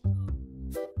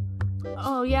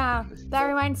 Oh yeah, that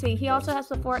reminds me. He also has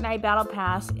the Fortnite Battle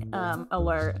Pass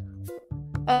alert.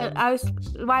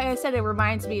 Why I said it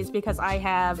reminds me is because I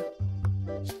have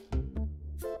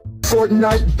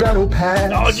Fortnite Battle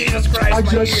Pass. Oh Jesus Christ! I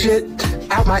just shit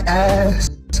out my ass.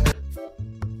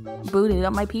 Booted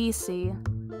up my PC.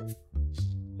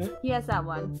 He has that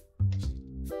one.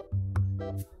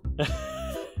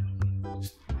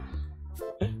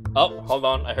 Oh, hold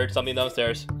on. I heard something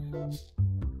downstairs.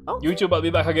 Oh. YouTube, I'll be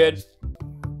back again.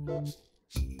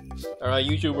 Alright,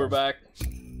 YouTube, we're back.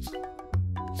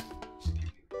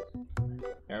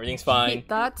 Everything's fine. Pete,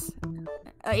 thoughts?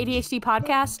 ADHD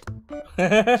podcast?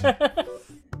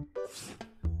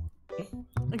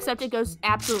 Except it goes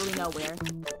absolutely nowhere.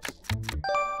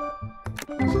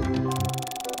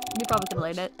 You probably can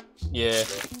relate it. Yeah.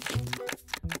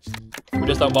 We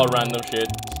just talk about random shit.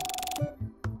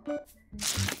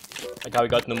 Like how we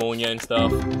got pneumonia and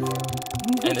stuff.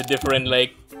 And the different,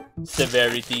 like,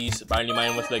 severities. Apparently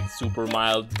mine was, like, super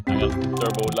mild. I got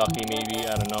turbo lucky, maybe.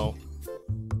 I don't know.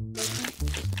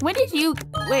 When did you...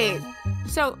 Wait.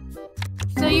 So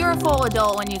you're a full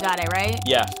adult when you got it, right?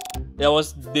 Yeah. That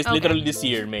was Okay. literally this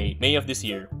year, May of this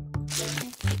year.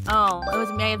 Oh, it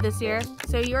was May of this year.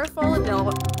 So you're a full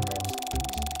adult.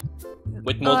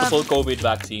 With multiple COVID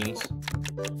vaccines.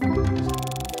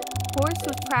 Horse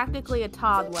was practically a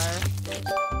toddler.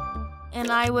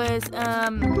 And I was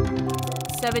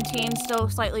 17, still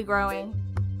slightly growing.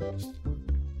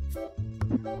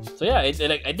 So yeah,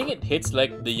 like I think it hits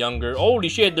like the younger. Holy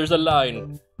shit! There's a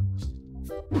line.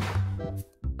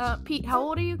 Pete, how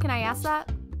old are you? Can I ask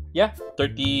that? Yeah,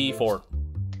 34.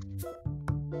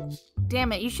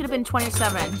 Damn it, you should have been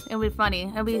 27. It would be funny.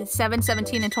 It'll be 7,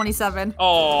 17, and 27.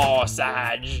 Oh,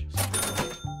 Sag.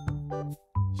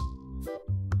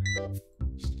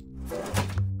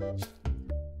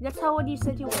 That's how old you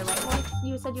said you were, right, Horse?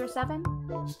 You said you were 7?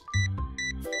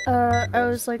 I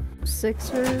was like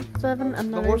 6 or 7.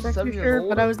 I'm not The horse is exactly 7 years sure, old?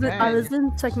 but I was Dang.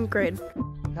 in 2nd grade.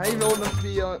 Not even old enough to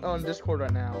be on Discord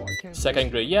right now. I can't.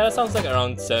 Second grade. Yeah, that sounds like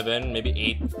around 7, maybe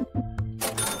 8.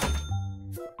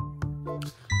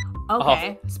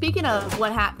 Okay. Speaking of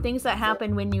things that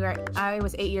happened when I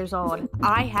was 8 years old,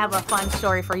 I have a fun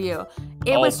story for you.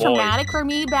 It Oh, was boy. traumatic for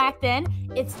me back then.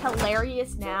 It's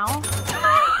hilarious now.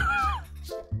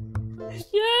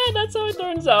 Yeah, that's how it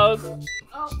turns out.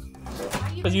 Oh,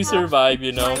 Because you survive,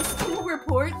 you know. my school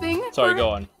report thing. Sorry, for go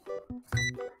on.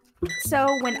 So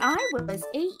when I was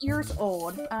 8 years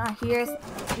old, here's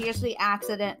the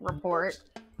accident report.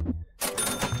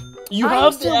 You I have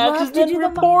used the to love to accident do the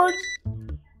report?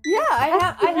 Yeah,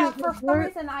 I have for some report.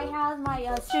 reason I have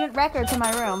my student records in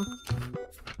my room.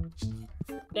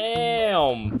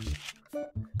 Damn.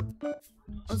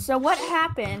 So what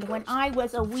happened when I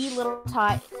was a wee little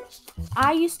tot?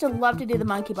 I used to love to do the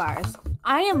monkey bars.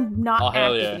 I am not Oh,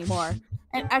 hell active yeah. anymore,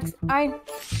 and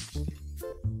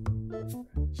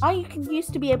I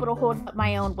used to be able to hold up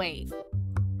my own weight.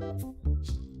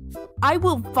 I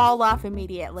will fall off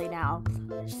immediately now.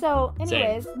 So,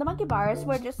 anyways, the monkey bars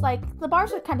were just like, the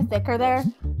bars are kind of thicker there.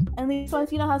 And these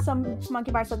ones, you know how some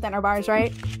monkey bars have thinner bars,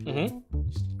 right? Mm-hmm.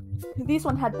 These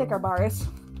ones had thicker bars.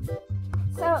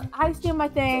 So, I was doing my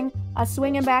thing. I was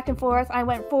swinging back and forth. I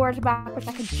went forward to backwards.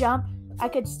 I could jump. I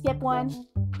could skip one.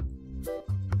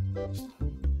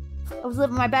 I was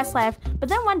living my best life. But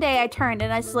then one day I turned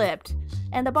and I slipped.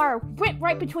 And the bar went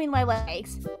right between my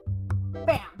legs.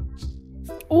 Bam!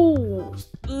 Ooh.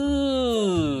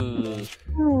 Ooh.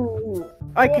 Ooh.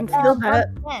 I can feel that.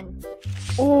 Then.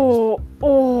 Oh.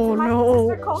 Oh My no.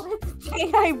 sister called it the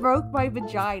day I broke my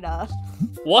vagina.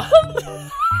 What?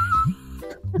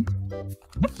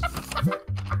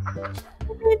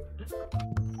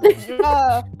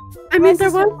 I mean,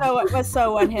 there was. It was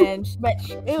so unhinged, but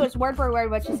it was word for word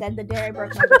what she said the day I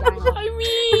broke my vagina. I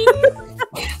mean...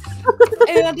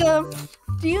 And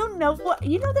do you know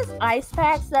those ice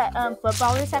packs that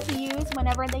footballers have to use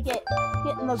whenever they get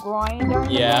hit in the groin during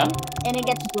the Yeah. game and it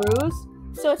gets bruised?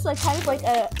 So it's like kind of like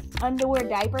a underwear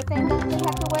diaper thing that they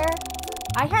have to wear.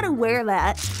 I had to wear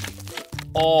that.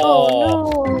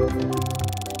 Oh.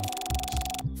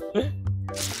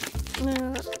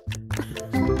 No.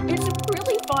 It's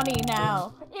really funny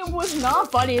now. It was not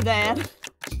funny then.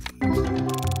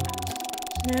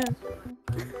 Yeah.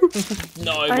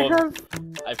 No, I I won't. have.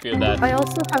 I feel that. I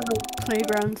also have a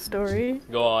playground story.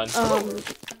 Go on.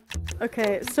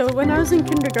 Okay, so when I was in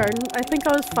kindergarten, I think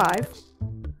I was 5.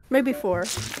 Maybe 4.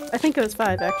 I think it was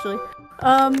 5, actually.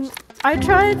 I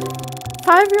tried...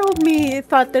 5-year-old me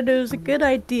thought that it was a good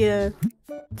idea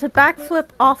to backflip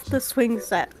off the swing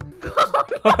set.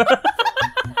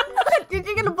 Did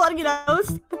you get a bloody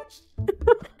nose?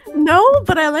 No,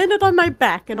 but I landed on my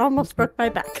back and almost broke my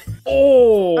back.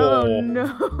 Oh. Oh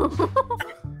no.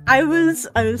 I was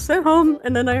sent home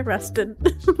and then I rested.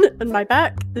 And my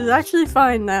back is actually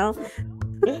fine now.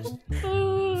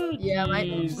 Oh, Yeah,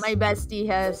 jeez. my bestie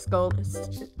has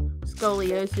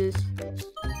scoliosis.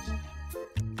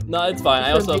 No, it's fine.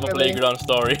 I also have a Severely. playground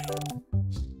story.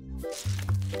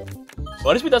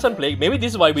 What if we doesn't play? Maybe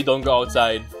this is why we don't go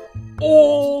outside.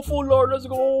 Oh, full art, let's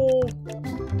go!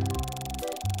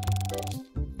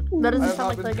 That I doesn't have sound not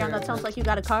like been playground. That paying sounds like you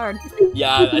got a card.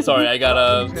 Yeah, sorry, I got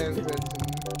a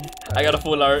I've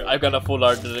full art. I've got a full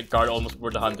art card almost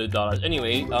worth $100.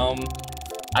 Anyway,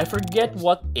 I forget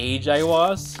what age I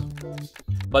was,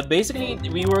 but basically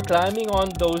we were climbing on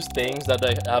those things that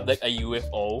have like a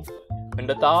UFO on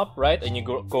the top, right? And you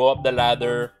go up the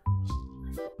ladder,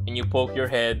 and you poke your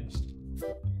head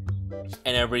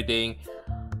and everything,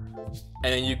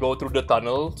 and then you go through the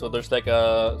tunnel. So there's like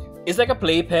it's like a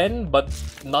playpen, but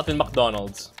not in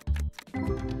McDonald's.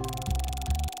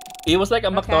 It was like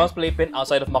a McDonald's playpen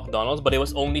outside of McDonald's, but it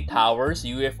was only towers,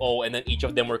 UFO, and then each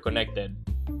of them were connected.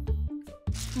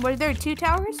 Were there 2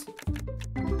 towers?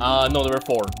 No, there were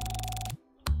 4.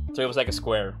 So it was like a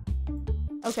square.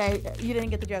 Okay, you didn't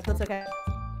get the joke. That's okay.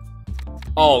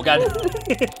 Oh god.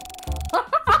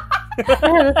 I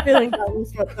had a feeling that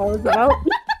was what that was about.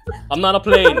 I'm not a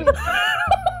plane. I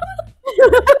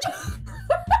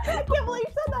can't believe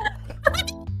you said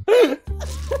that.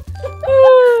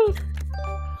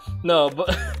 No, but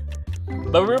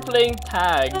we were playing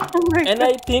tag, Oh my and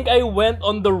I think I went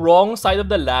on the wrong side of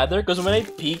the ladder because when I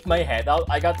peeked my head out,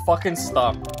 I got fucking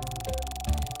stuck.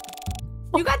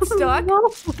 You got stuck?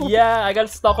 Yeah, I got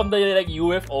stuck on the like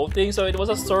UFO thing. So it was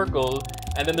a circle,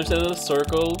 and then there's a little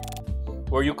circle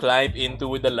where you climb into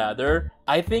with the ladder.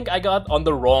 I think I got on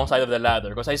the wrong side of the ladder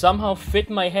because I somehow fit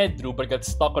my head through, but got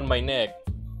stuck on my neck,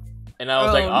 and I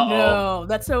was like, uh oh, no,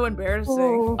 that's so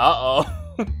embarrassing. Oh.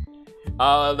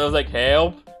 I was like,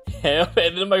 help, help,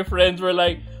 and then my friends were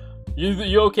like,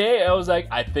 you okay? I was like,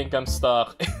 I think I'm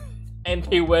stuck. And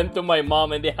they went to my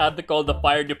mom and they had to call the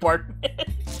fire department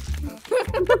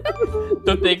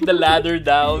to take the ladder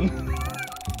down.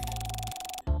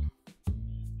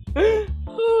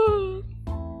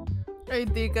 I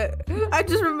think I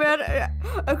just remember.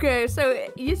 Okay, so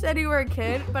you said you were a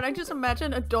kid, but I just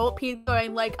imagine adult Pete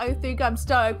going like, "I think I'm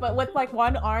stuck," but with like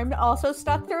one arm also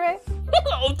stuck through it.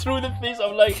 All through the face,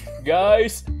 I'm like,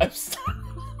 guys, I'm stuck.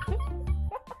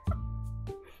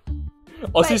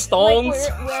 Assistance.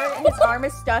 Like where his arm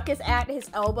is stuck is at his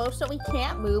elbow, so he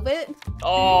can't move it.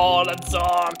 Oh, that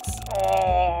sucks.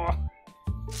 Oh.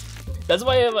 That's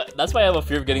why I have a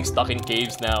fear of getting stuck in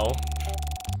caves now.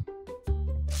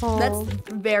 Oh. That's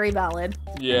very valid.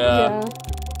 Yeah.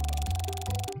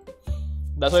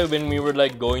 That's why when we were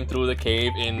like going through the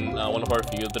cave in one of our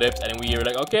field trips, and we were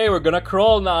like, okay, we're gonna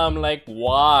crawl now. I'm like,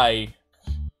 why?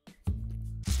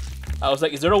 I was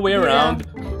like, is there a way around?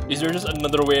 Is there just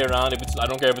another way around? If it's, I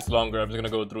don't care if it's longer. I'm just gonna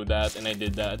go through that, and I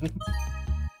did that.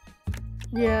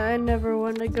 Yeah, I never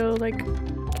want to go like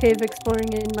cave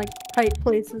exploring in like tight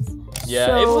places. Yeah,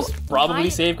 So, it was probably my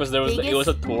safe because there was it was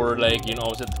a biggest- tour, like it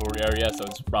was a tour area, so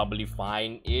it's probably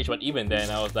fine-ish. But even then,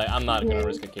 I was like, I'm not gonna Yeah.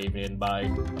 risk a cave in. Bye.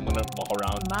 I'm gonna walk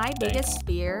around. My biggest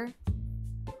fear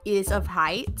is of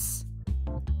heights,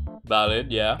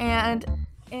 Valid, yeah. and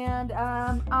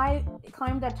I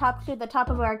climbed to the top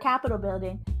of our Capitol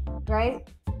building, right?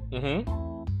 Mm-hmm.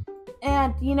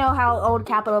 And you know how old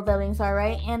Capitol buildings are,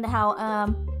 right? And how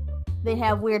they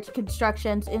have weird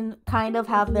constructions and kind of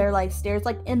have their like stairs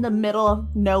like in the middle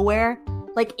of nowhere,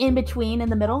 like in between in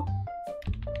the middle.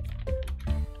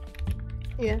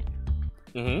 Yeah.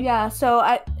 Mm-hmm. Yeah, so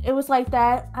it was like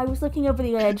that. I was looking over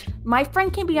the edge. My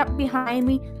friend came up behind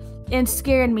me and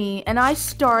scared me, and I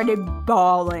started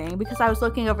bawling because I was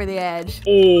looking over the edge.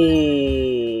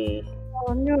 Oh.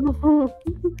 Oh no.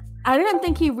 I didn't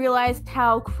think he realized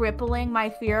how crippling my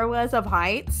fear was of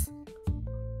heights.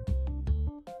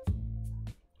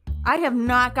 I have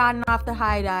not gotten off the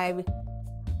high dive,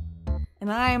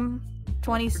 and I'm You got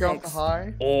 26. the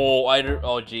high. Oh,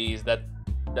 oh, jeez, that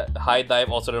high dive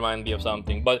also reminded me of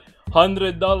something. But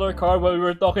 $100 card while we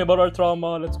were talking about our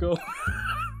trauma. Let's go.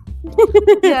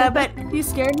 Yeah, but he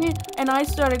scared me, and I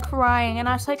started crying, and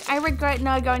I was like, I regret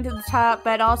not going to the top,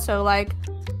 but also like,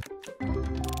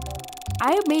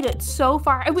 I made it so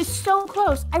far. I was so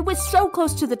close. I was so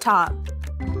close to the top.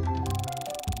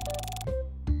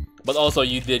 But also,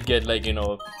 you did get like, you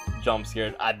know, jump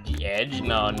scared at the edge.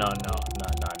 No.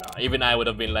 Even I would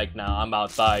have been like, nah, I'm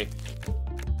outside.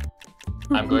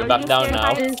 I'm going Are back you down scared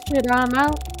now. of heights? Is it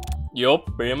out? Yup,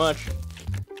 pretty much.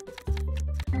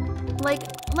 Like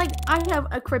I had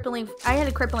a crippling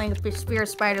fear of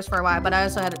spiders for a while, but I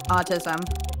also had autism.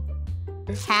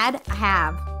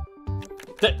 Have.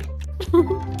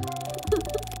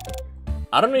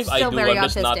 I don't know if I Still do. very I'm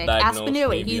just not autistic. diagnosed. Ask Manui,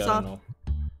 Maybe, he's I don't off. know.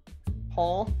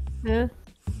 Paul, Yeah.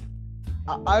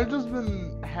 I've just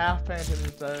been half paying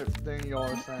attention to everything y'all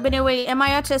are saying. But anyway, am I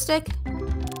autistic?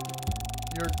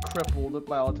 You're crippled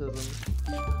by autism.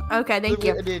 Okay, thank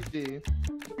you. ADHD.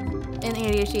 And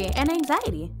ADHD and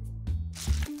anxiety.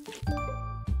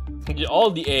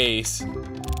 All the A's.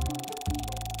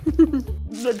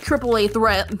 The AAA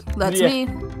threat. That's Yeah. me.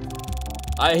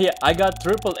 I got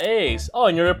triple A's. Oh,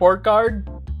 and your report card?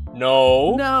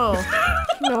 No. No,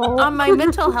 No. on my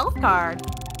mental health card.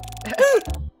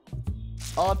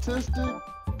 Autistic,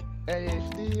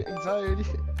 ADHD, anxiety.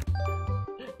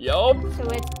 Yup. So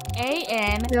it's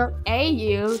Yep.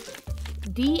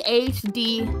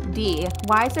 ANAUDHDD.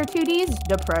 Why is there two D's?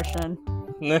 Depression.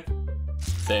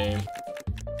 Same.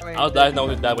 mean, I was diagnosed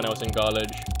with that when I was in college.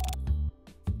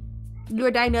 You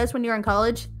were diagnosed when you were in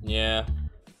college? Yeah.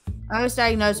 I was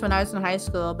diagnosed when I was in high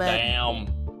school, but Damn.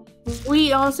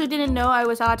 we also didn't know I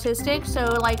was autistic, so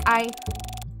like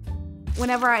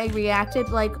whenever I reacted,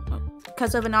 like,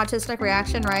 because of an autistic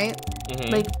reaction, right?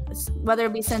 Mhm. Like whether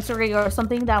it be sensory or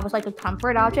something that was like a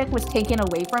comfort object was taken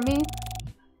away from me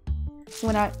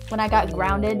when I got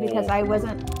grounded because I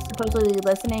wasn't supposedly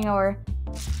listening, or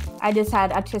I just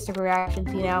had autistic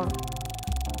reactions, you know.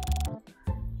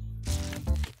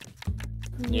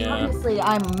 Yeah. Obviously,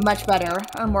 I'm much better.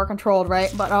 I'm more controlled,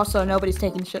 right? But also, nobody's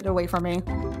taking shit away from me.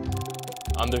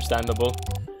 Understandable.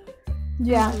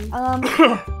 Yeah.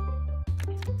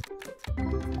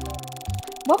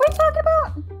 What were we talking about?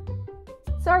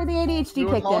 Sorry, the ADHD You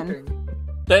were kicked in. talking.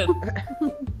 That,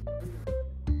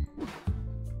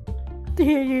 The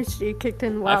ADHD kicked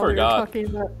in while we were forgot. talking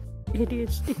about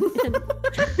ADHD.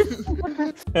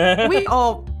 We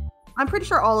all. I'm pretty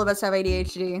sure all of us have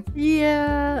ADHD.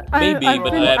 Yeah, maybe, I've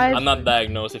but been- I'm I've- not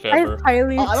diagnosed if ever. I've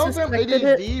highly I don't think I'm suspected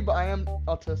it. ADHD, but I am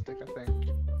autistic, I think.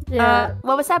 Yeah.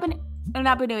 What was happening?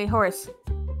 Not doing horse.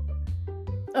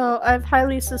 Oh, I've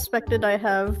highly suspected I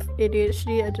have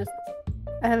ADHD.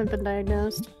 I haven't been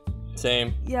diagnosed.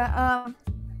 Same. Yeah.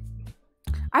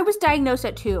 I was diagnosed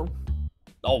at 2.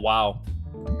 Oh wow.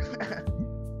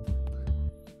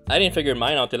 I didn't figure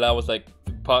mine out till I was like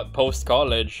post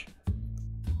college.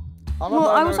 I'm not Well,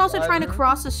 I was diagnosed also trying to either.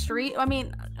 cross the street. I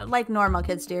mean, like normal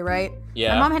kids do, right?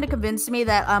 Yeah. My mom had to convince me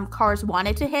that cars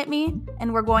wanted to hit me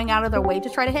and were going out of their way to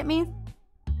try to hit me.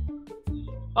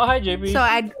 Oh hi JP.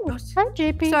 Hi,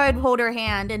 JP. So I'd hold her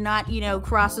hand and not,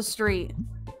 cross the street.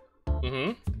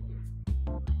 Mhm.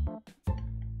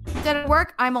 Did it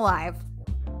work? I'm alive.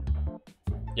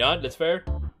 Yeah, that's fair.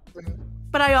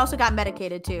 But I also got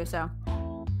medicated too, so.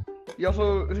 You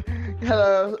also had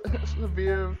a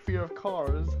severe fear of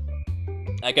cars.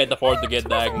 I can't afford to get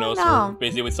diagnosed. No. We're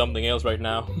busy with something else right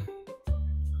now.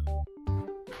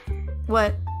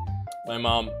 What? My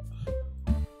mom.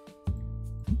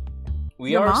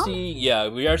 We Your are mom?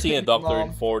 seeing a doctor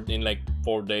Mom. in like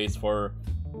 4 days for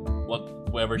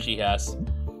whatever she has.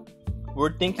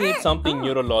 We're thinking it's something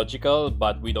neurological,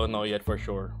 but we don't know yet for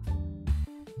sure.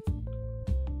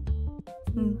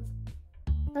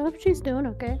 I hope she's doing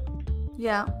okay.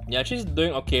 Yeah. Yeah, she's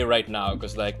doing okay right now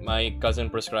because like my cousin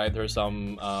prescribed her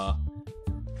some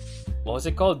what was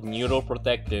it called?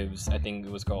 Neuroprotectives, I think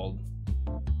it was called.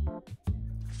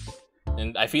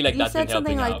 And I feel like You that's been said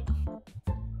something helping like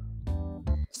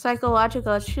out.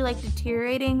 psychological. Is she like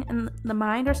deteriorating in the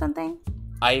mind or something?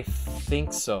 I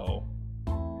think so.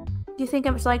 Do you think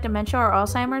it's like dementia or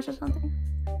Alzheimer's or something?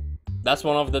 That's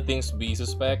one of the things we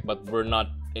suspect, but we're not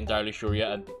entirely sure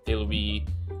yet until we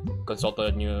consult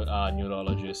a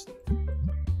neurologist.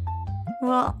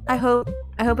 Well, I hope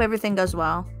everything goes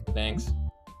well. Thanks.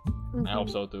 I hope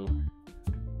so too.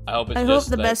 I hope it's I hope just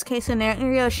the like, best case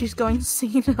scenario she's going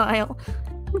senile.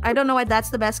 I don't know why that's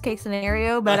the best case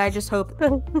scenario, but I just hope.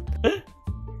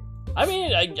 I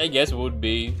mean, I guess it would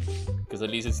be, because at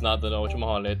least it's not the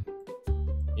whatchamacallit,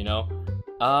 you know.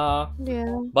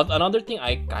 Yeah. But another thing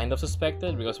I kind of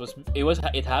suspected because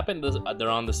it happened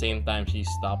around the same time she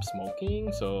stopped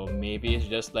smoking, so maybe it's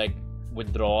just like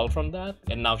withdrawal from that,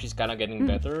 and now she's kind of getting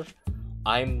better.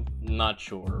 I'm not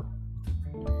sure.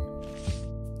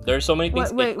 There's so many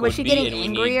things. Wait, it could was she be, getting and we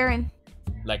angrier and?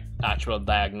 need, like actual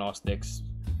diagnostics.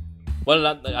 Well,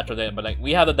 not the actual, but like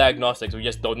we have the diagnostics, we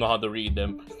just don't know how to read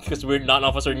them because none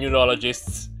of us are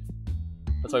neurologists.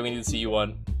 That's why we need to see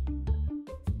one.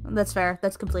 That's fair.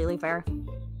 That's completely fair.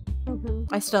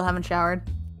 I still haven't showered.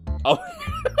 Oh.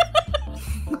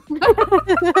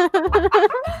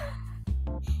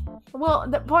 Well,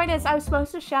 the point is, I was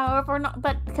supposed to shower,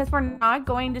 but because we're not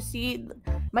going to see.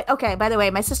 Okay, by the way,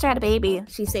 my sister had a baby.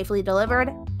 She's safely delivered,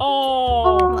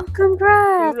 Oh. Oh,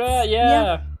 congrats! Congrats,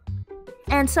 yeah.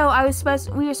 and so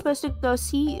we were supposed to go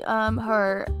see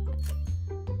her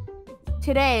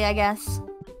today, I guess.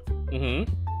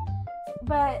 Mm-hmm.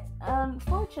 But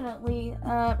unfortunately,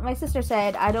 my sister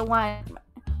said, I don't want.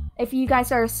 If you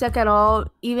guys are sick at all,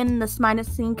 even the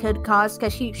slightest thing could cause.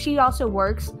 Because she also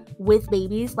works with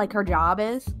babies, like her job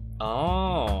is.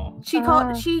 Oh. She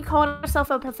called herself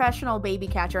a professional baby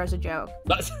catcher as a joke.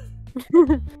 That's.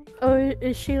 Oh,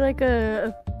 is she like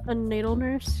a natal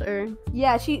nurse or?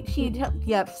 Yeah, she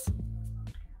yep.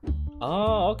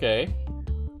 Oh, okay.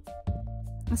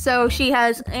 So she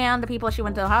has, and the people she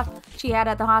went to she had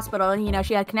at the hospital, and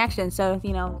she had connections, so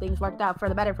things worked out for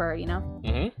the better for her.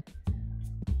 Mm-hmm.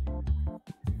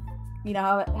 You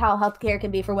know how healthcare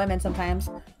can be for women sometimes.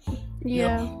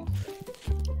 Yeah.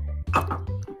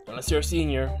 Unless you're a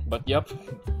senior, but yep.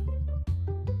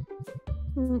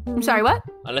 I'm sorry, what?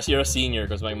 Unless you're a senior,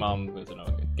 because my mom,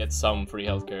 gets some free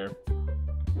healthcare.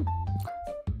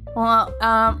 Well,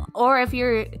 or if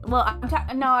you're, well,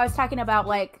 I was talking about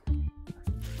like,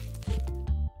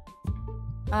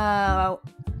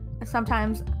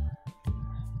 sometimes,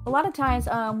 a lot of times,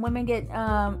 women get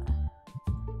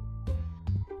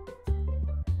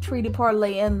treated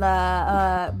poorly in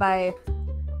the by.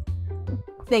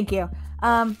 Thank you.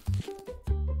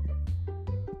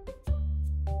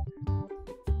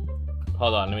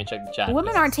 Hold on, let me check the chat.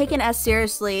 Women aren't taken as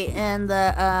seriously in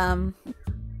the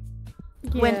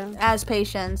when as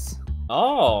patients.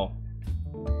 Oh.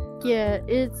 Yeah,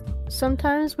 it's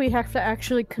sometimes we have to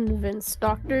actually convince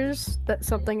doctors that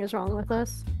something is wrong with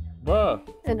us, Bruh.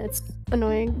 and it's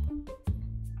annoying.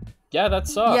 Yeah, that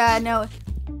sucks. Yeah, no.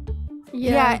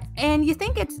 Yeah, Yeah, and you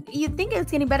think it's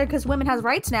getting better because women has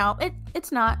rights now.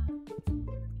 It's not.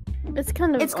 it's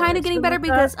kind of Getting better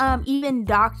because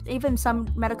even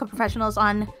some medical professionals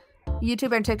on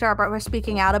YouTube and TikTok are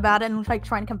speaking out about it and like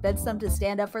trying to convince them to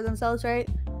stand up for themselves, right?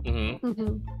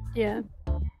 Mm-hmm. Yeah.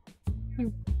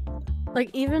 Like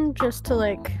even just to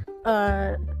like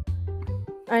I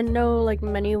know like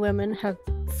many women have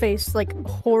faced like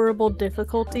horrible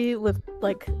difficulty with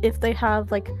like if they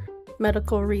have like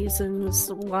medical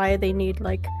reasons why they need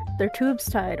like their tubes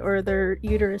tied or their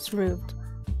uterus removed.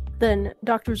 Then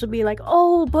doctors will be like,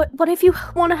 oh, but what if you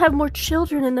want to have more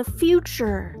children in the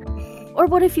future? Or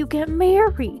what if you get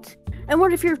married? And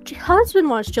what if your husband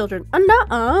wants children?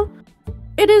 Nuh-uh.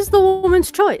 It is the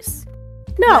woman's choice.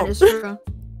 No. That is true.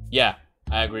 Yeah,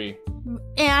 I agree.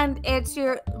 And it's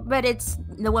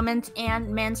the women's and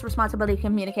men's responsibility to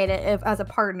communicate it as a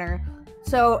partner.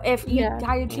 So if you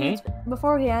tie your tubes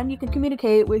beforehand, you can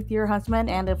communicate with your husband,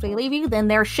 and if they leave you, then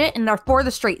they're shit and they're for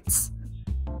the streets.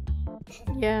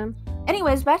 Yeah.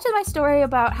 Anyways, back to my story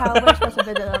about how we're supposed to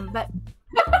visit them, but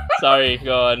Sorry,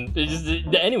 go on.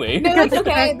 Anyway. no, it's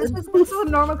okay. This is a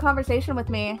normal conversation with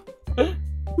me. Go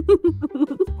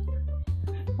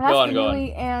on.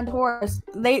 Julie and Horace.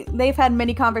 They've had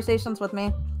many conversations with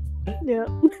me. Yeah.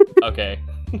 Okay.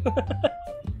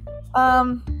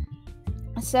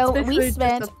 So Especially we just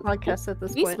spent a podcast at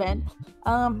this point.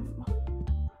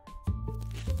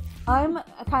 I'm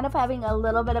kind of having a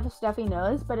little bit of a stuffy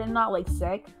nose, but I'm not like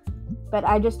sick. But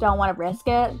I just don't want to risk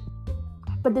it.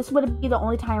 But this would be the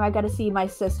only time I got to see my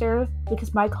sister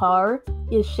because my car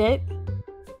is shit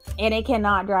and it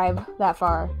cannot drive that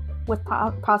far with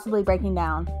possibly breaking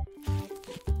down.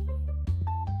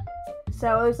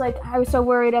 So I was so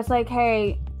worried. I was like,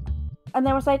 hey, and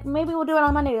then I was like, maybe we'll do it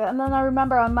on Monday. And then I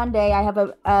remember on Monday I have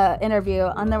a interview,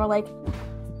 and then we're like,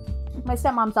 my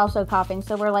stepmom's also coughing,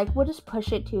 so we're like, we'll just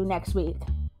push it to next week.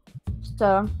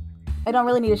 So I don't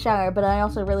really need a shower, but I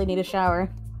also really need a shower.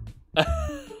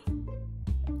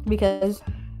 Because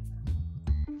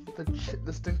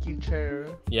the stinky chair.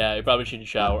 Yeah, you probably should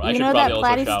shower. I you should know probably that also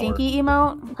Platty shower. Stinky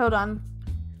emote? Hold on.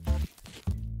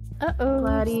 Uh-oh.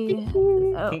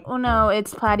 Platty. Oh no,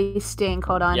 it's Platty Stink.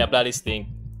 Hold on. Yeah, bloody stink.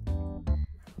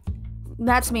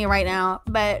 That's me right now,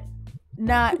 but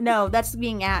no, that's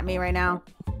being at me right now.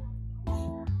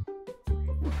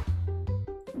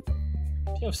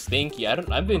 Speaking of stinky,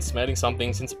 I've been smelling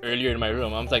something since earlier in my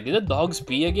room. I was like, did the dogs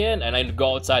pee again? And I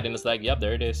go outside and it's like, yep,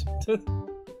 there it is.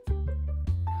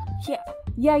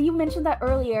 Yeah, you mentioned that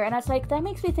earlier, and I was like, that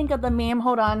makes me think of the meme.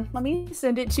 Hold on, let me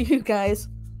send it to you guys.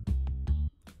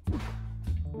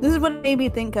 This is what it made me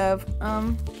think of.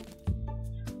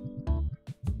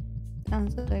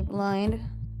 Sounds like blind.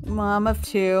 Mom of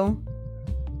two.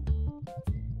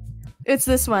 It's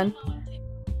this one.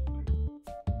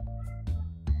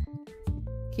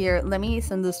 Here, let me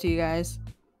send this to you guys.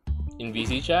 In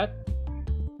VC chat?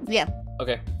 Yeah.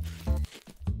 Okay.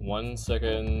 1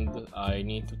 second. I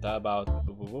need to tab out.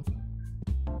 Boop, boop,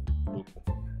 boop. Boop.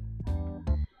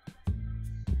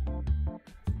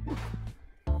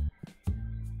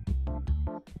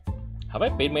 Have I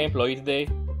paid my employee today?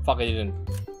 Fuck, I didn't.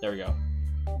 There we go.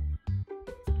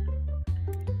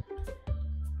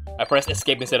 I pressed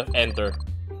escape instead of enter.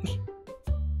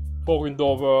 Fucking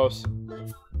dumbass.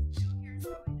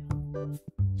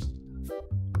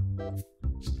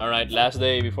 Alright, last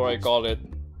day before I call it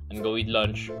and go eat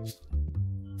lunch.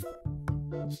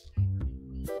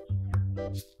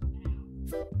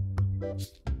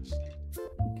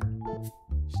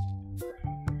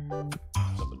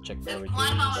 Double check everything.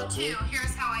 One moment too.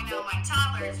 Here's how I know my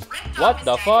toddler's ripped What off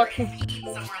the his fuck? diaper and peed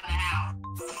somewhere in the house.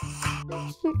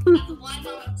 One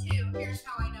moment too. Here's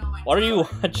how I know my. What are you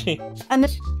watching? And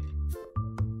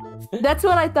that's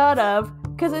what I thought of,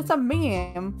 because it's a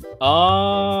meme.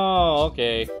 Oh,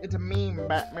 okay. It's a meme,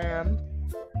 Batman.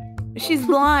 She's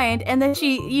blind, and then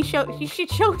she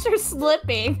shows her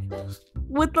slipping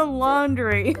with the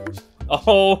laundry.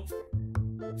 Oh,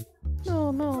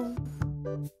 Oh no.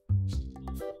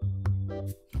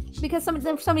 Because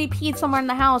somebody peed somewhere in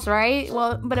the house, right?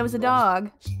 Well, but it was a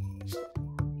dog.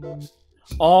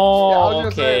 Oh, Yeah,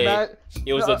 okay.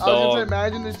 It was a I was gonna say, dog.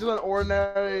 imagine it's just an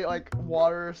ordinary like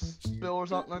water spill or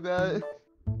something like that.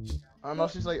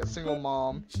 Unless she's like a single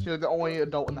mom. She's like the only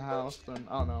adult in the house, then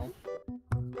I don't know.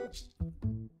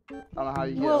 I don't know how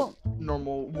you get Well- a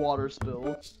normal water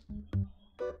spill.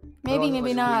 Maybe, Otherwise,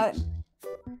 maybe like, not.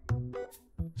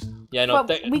 Yeah, no.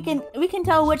 But we can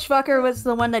tell which fucker was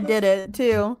the one that did it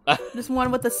too. This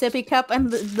one with the sippy cup and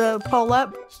the pull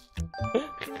up.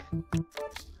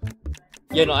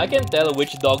 Yeah, no, I can tell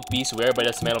which dog pees where by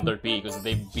the smell of their pee because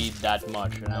they pee that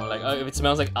much. And I'm like, oh, if it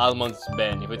smells like almonds, it's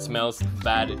Ben. If it smells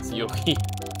bad, it's Yoki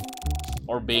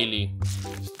or Bailey.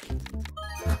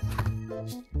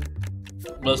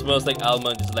 But it smells like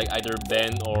almond, it's like either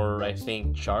Ben or I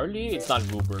think Charlie. It's not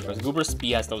Goober because Goober's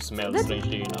pee has no smell,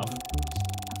 strangely enough.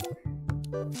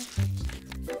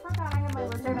 I forgot I had my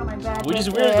lizard on my bed. Which is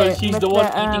with weird because he's with the one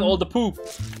eating all the poop.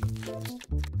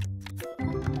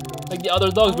 Like the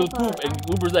other dogs will poop, and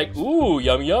Uber's like, "Ooh,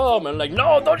 yum yum," and I'm like,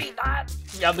 "No, don't eat that.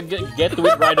 You have to get to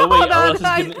it right away, or else it's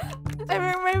gonna."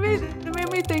 It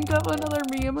made me think of another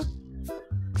meme.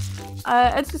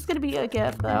 It's just gonna be a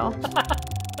gif though.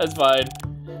 That's fine.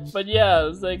 But yeah,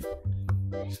 it's like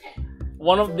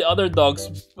one of the other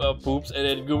dogs poops, and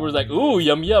then Goober's like, "Ooh,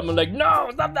 yum yum." I'm like, "No,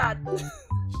 stop that."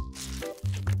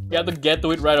 You have to get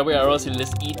to it right away, or else he'll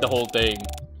just eat the whole thing.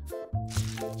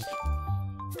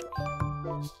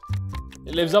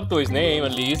 It lives up to his name,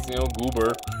 at least, you know,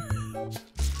 Goober.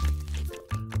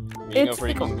 Being a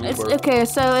freaking Goober. Okay,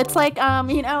 so it's like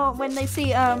you know, when they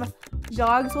see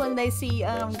dogs when they see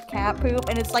cat poop,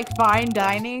 and it's like fine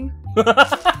dining.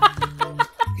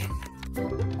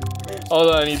 Hold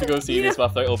on, I need to go see this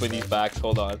after I open these packs.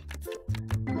 Hold on.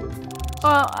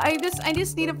 Well, I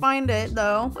just need to find it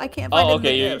though. I can't find it. Oh,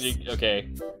 okay, in the gifts. okay.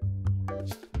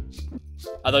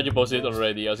 I thought you posted it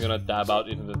already. I was gonna tab out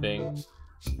into the thing.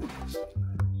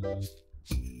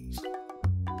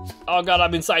 Oh god,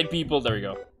 I'm inside people. There we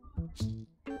go.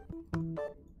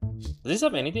 Does this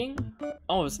have anything?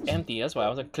 Oh, it's empty. That's why I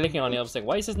was like clicking on it. I was like,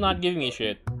 why is this not giving me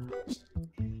shit?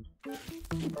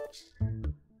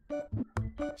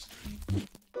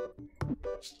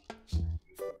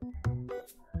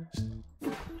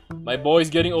 My boy's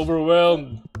getting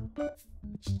overwhelmed.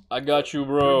 I got you,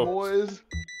 bro. Your boys.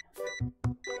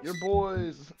 Your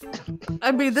boys.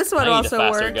 I mean, this one I need also a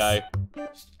faster works. guy.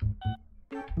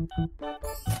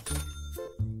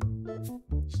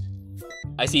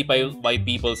 I see why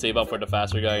people save up for the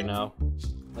faster guy now.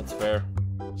 That's fair.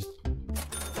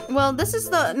 Well, this is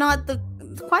not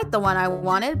quite the one I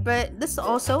wanted, but this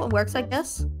also works, I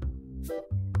guess.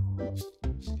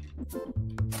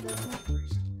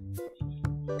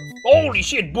 Holy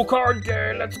shit, Bookhard,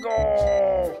 let's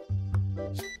go!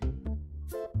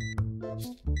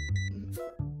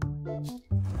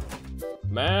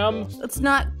 Ma'am? It's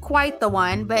not quite the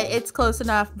one, but it's close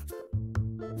enough.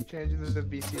 Changing the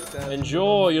VC stats.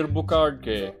 Enjoy your Bookhard.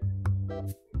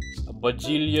 A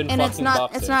bajillion And fucking it's not.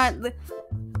 boxes. It's not.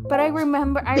 But I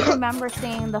remember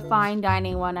seeing the fine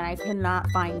dining one, and I could not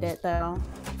find it though.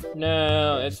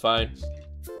 No, it's fine.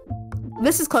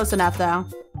 This is close enough though.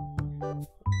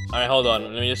 Alright, hold on.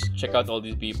 Let me just check out all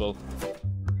these people.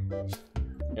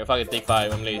 Yeah, fuck it, take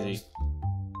 5. I'm lazy.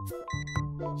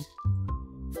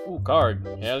 Ooh, card.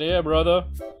 Hell yeah, brother.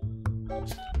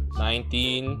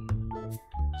 19.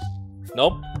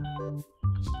 Nope.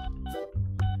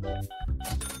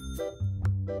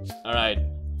 Alright.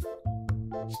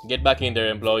 Get back in there,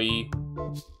 employee.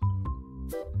 I'm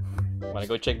gonna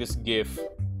go check this GIF.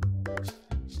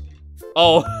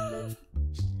 Oh!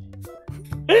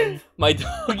 My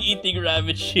dog eating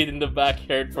rabbit shit in the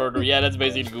backyard further. Yeah, that's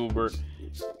basically Goober.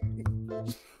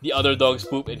 The other dog's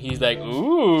poop, and he's like,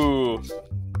 ooh.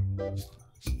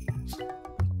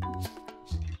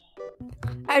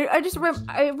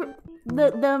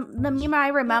 The meme I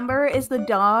remember is the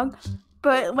dog,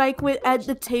 but like at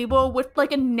the table with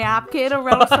like a napkin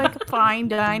around like fine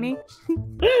dining.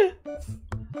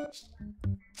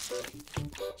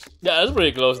 Yeah, that's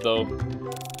pretty close though.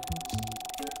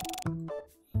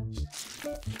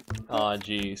 Aw,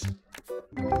 jeez.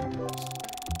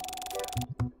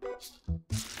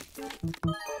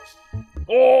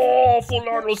 Oh, full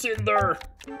Arnold Cinder!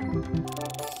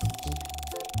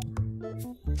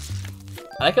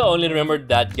 I can only remember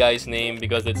that guy's name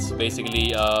because it's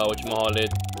basically,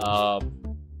 whatchamacallit,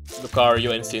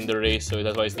 Lucario and Cinderace, so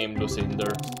that's why it's named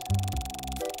Lucinder.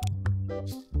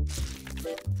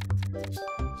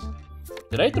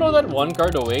 Did I throw that one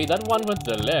card away? That one went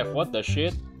to the left, what the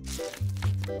shit?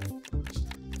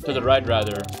 To the right,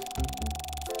 rather.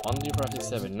 1, 2, 4, 5, 6,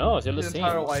 7. No, it's still the His same.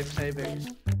 entire life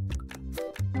saving.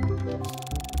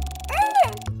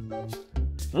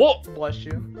 Whoa! Bless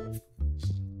you.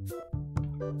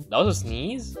 That was a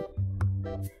sneeze?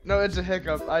 No, it's a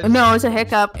hiccup. No, it's a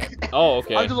hiccup. Oh,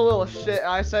 okay. I'm just a little shit.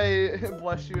 I say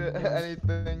bless you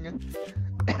anything.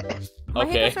 My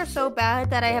Okay. hiccups are so bad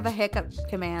that I have a hiccup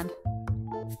command.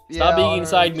 Stop being alright.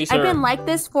 inside me, sir. I've been like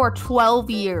this for 12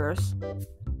 years.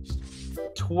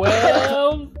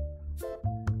 12?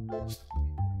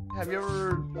 Have you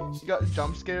ever got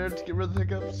jump scared to get rid of the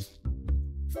hiccups?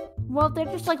 Well, they're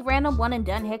just like random one and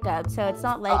done hiccups, so it's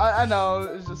not like. I know.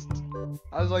 It's just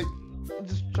I was like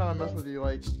just trying to mess with you.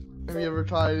 Like, have you ever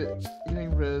tried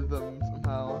getting rid of them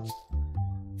somehow?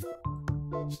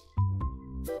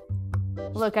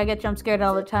 Look, I get jump scared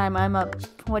all the time. I'm a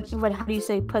what? How do you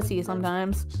say pussy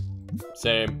sometimes?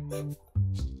 Same.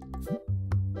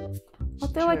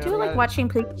 Although I do Yeah, like right. watching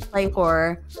people play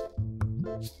horror.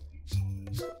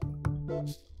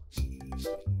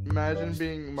 Imagine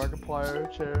being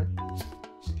Markiplier chair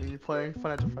and you playing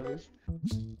Financial Freddy's.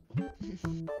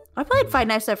 I played Five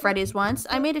Nights at Freddy's once.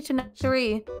 I made it to night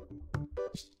 3,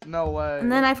 No way. and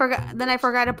then I forgot. Then I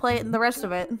forgot to play it in the rest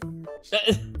of it.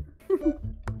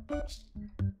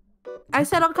 I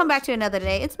said I'll come back to another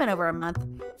day. It's been over a month.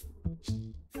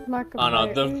 Oh,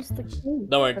 no, don't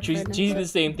worry, she's the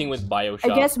same thing with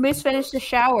Bioshock. I guess Moose finished the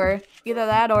shower. Either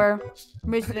that or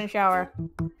Moose didn't shower.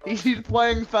 He's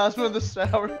playing Phasma in the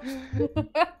shower.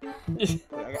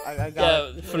 I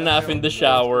got it. FNAF in the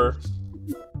shower.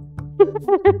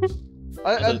 It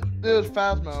was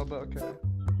Phasma, but okay.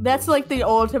 That's like the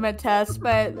ultimate test,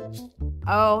 but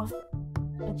oh,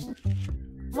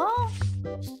 well,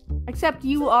 except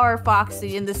you are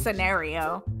Foxy in this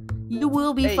scenario. You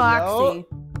will be Hey, Foxy. yo.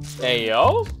 Hey,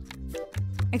 yo?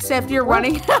 Except you're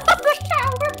running out of the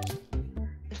shower.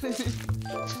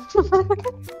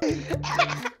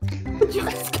 You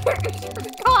scared your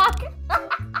cock.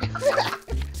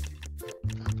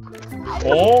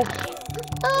 Oh?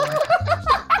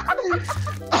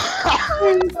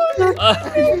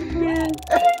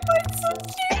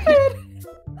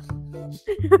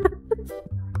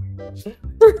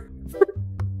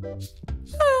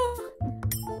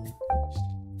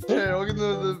 Hey, look at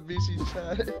the VC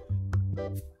chat.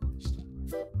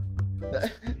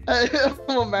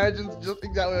 I'm imagining just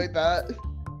exactly like that.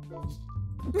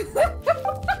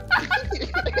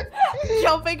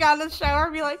 Jumping out of the shower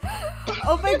and be like,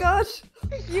 oh my gosh,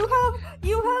 you have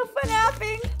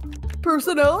FNAFing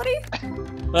personality?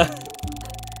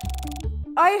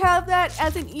 I have that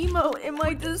as an emote in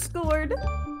my Discord.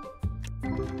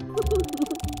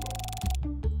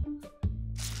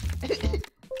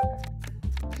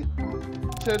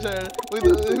 Look at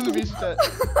the VC chat.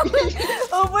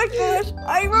 Oh my gosh,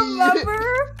 I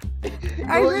remember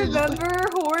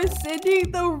Horace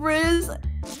sending the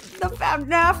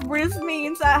FNAF Riz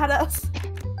memes at us.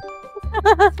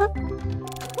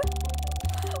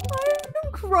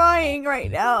 I'm crying right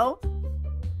now.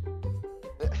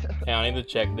 Hey, I need to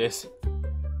check this.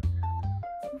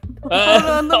 Hold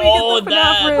on, let me Oh, get the FNAF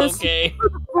that, Riz. okay.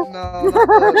 No, not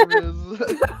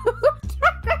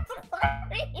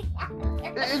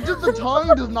that It's just the tongue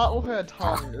does not look like a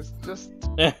tongue. It's just.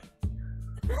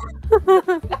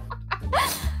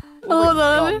 Hold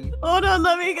on,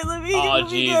 let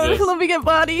me get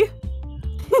body.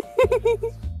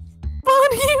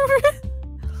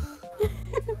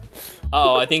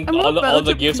 Oh, I think I'm all about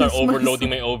the to gifs are piss overloading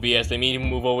my OBS. Let me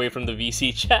move away from the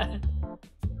VC chat.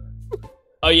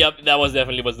 Oh, yep, that was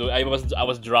definitely what's doing. I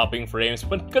was dropping frames,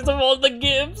 but because of all the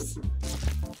gifs.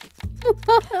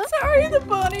 Sorry, the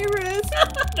body Riz.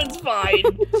 That's fine.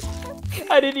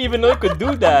 I didn't even know I could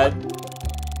do that.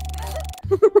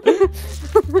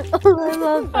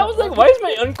 I was like, why is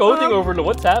my uncoding overload?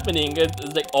 What's happening?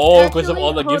 It's like, oh, because of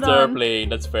all the Actually, gifs that are hold on. played.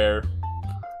 That's fair.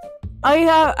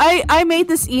 I made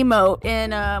this emote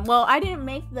in well, I didn't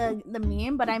make the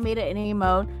meme, but I made it an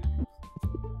emote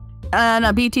on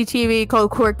a BTTV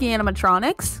called Quirky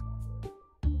Animatronics.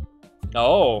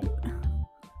 Oh.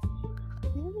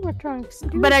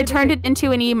 But I turned it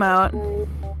into an emote.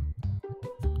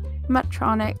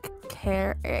 Animatronic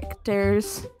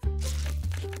characters.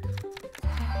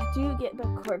 I do get the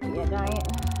quirky at night.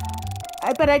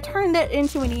 But I turned it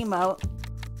into an emote.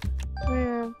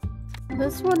 Yeah.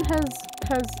 This one has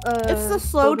It's the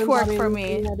slow golden twerk body for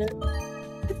looking me. at it.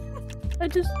 I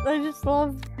just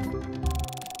love.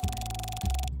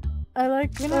 I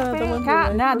like the one.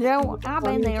 I've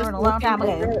been there in a long time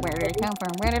ago. Where did it come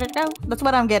from? Where did it go? That's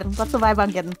what I'm getting. That's the vibe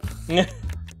I'm getting.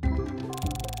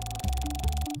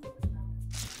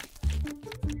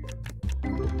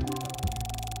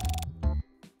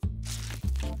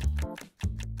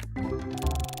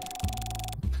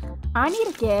 I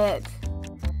need to get.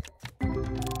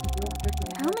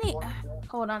 How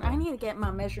Hold on, I need to get my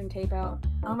measuring tape out.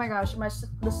 Oh my gosh,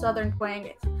 the southern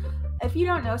twang. If you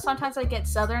don't know, sometimes I get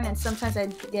southern and sometimes I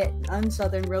get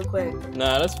unsouthern real quick.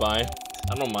 Nah, that's fine.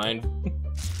 I don't mind.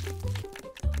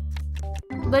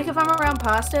 Like if I'm around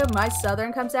pasta, my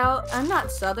southern comes out. I'm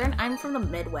not southern, I'm from the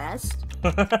Midwest.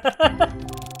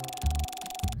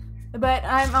 But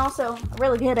I'm also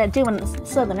really good at doing a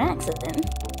southern accent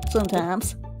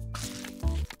sometimes.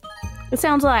 It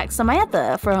sounds like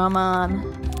Samantha from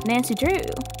Nancy Drew.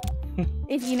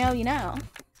 If you know, you know.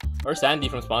 Or Sandy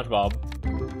from SpongeBob.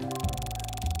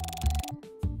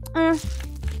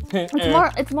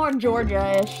 It's more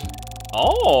Georgia-ish.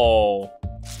 Oh!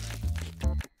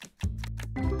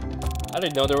 I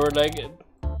didn't know there were like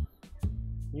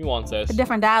nuances.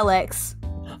 Different dialects.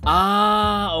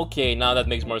 Ah, okay, now that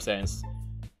makes more sense.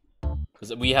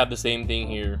 Because we have the same thing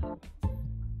here.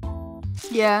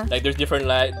 Yeah. Like there's different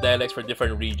dialects for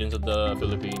different regions of the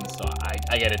Philippines, so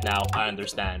I get it now. I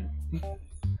understand.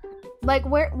 Like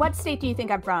what state do you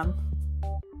think I'm from?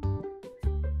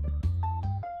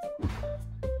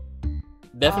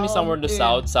 Definitely somewhere in the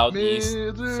southeast.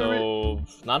 So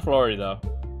not Florida.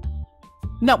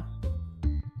 No.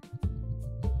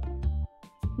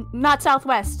 Not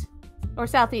southwest. Or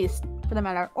southeast, for the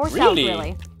matter. Or south,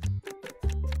 really.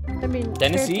 I mean,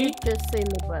 Tennessee? Just say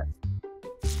Midwest.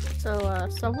 So,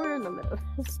 somewhere in the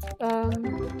Midwest.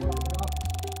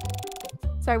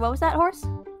 Sorry, what was that, horse?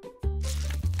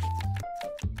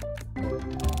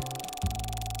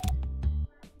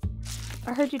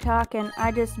 I heard you talking.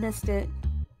 I just missed it.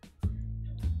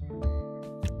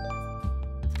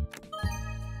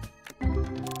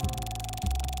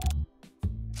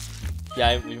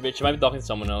 Yeah, she might be talking to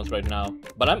someone else right now.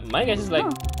 But my guess is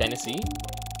like Tennessee?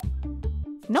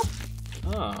 Nope.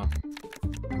 Ah.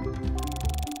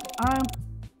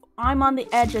 I'm on the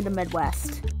edge of the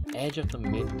Midwest. Edge of the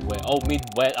Midwest. Oh,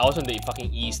 Midwest. I was in the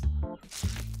fucking East.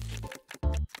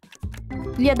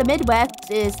 Yeah, the Midwest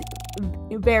is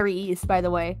very east, by the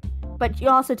way. But you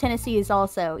also, Tennessee is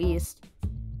also east.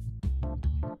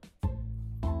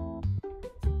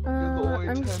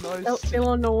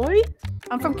 Illinois?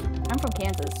 I'm from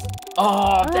Kansas.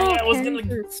 Oh, dang it, I was gonna...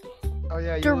 Oh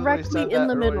yeah, you directly in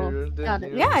the middle. Got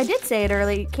it. Yeah, I did say it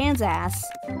early. Kansas.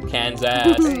 Kansas.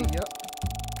 Hey, yep.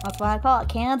 That's why I call it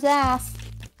Kansas.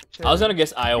 Chair, I was gonna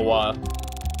guess Iowa.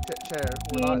 chair.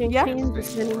 We We're ain't in not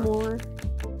Kansas anymore.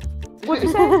 What'd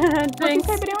you say? What'd you Thanks.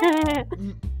 say,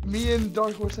 Benjamin? Me and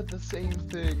Dark Horse said the same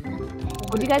thing.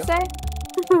 What'd you guys say?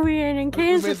 We ain't in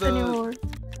Kansas the- anymore.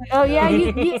 Oh yeah,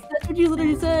 that's what you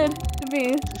literally said to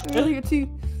me earlier too.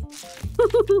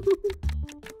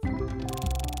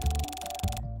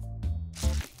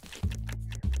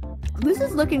 This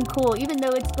is looking cool, even though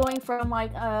it's going from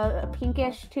like a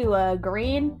pinkish to a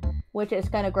green, which is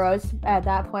kind of gross at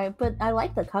that point, but I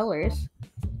like the colors.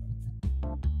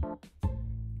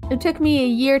 It took me a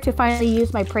year to finally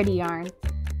use my pretty yarn.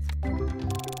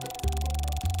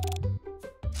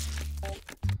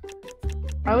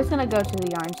 I was gonna go to the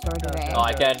yarn store today. Oh,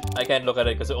 I can't look at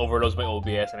it because it overloads my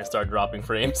OBS and I start dropping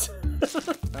frames.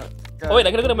 Oh wait,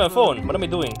 I can look at my phone. What am I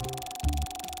doing?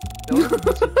 Yo, look at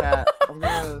the VC chat.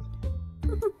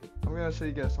 I'm gonna show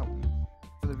you guys something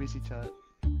in the VC chat.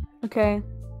 Okay.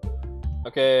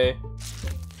 Okay.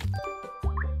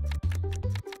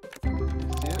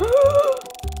 See it?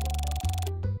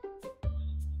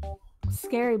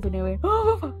 Scary, Banui.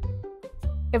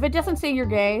 If it doesn't say you're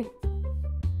gay,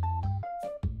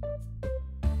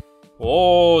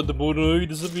 Oh, the Bunui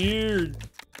disappeared.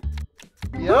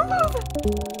 Yep.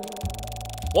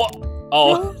 What?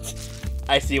 Oh,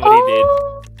 I see what he did.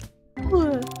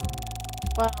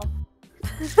 Wow.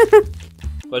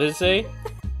 What did it say?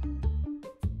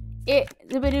 the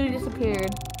Banui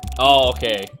disappeared. Oh,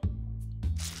 okay.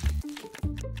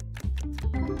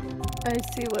 I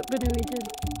see what Benui did.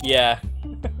 Yeah.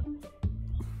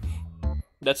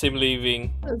 That's him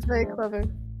leaving. That's very clever.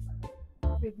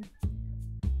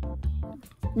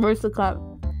 Where's the cup?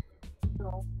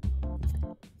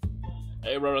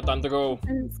 Hey, brother, time to go.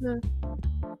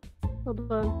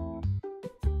 Hold on.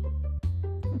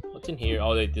 What's in here?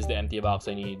 Oh, this is the empty box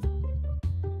I need.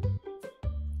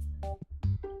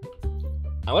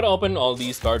 I'm gonna open all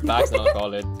these card packs and I'll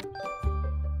call it.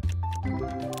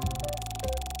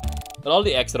 But all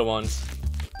the extra ones.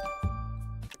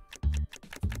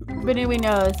 Banui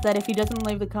knows that if he doesn't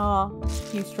leave the call,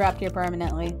 he's trapped here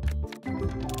permanently.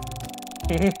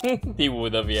 He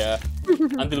would have, yeah.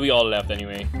 Until we all left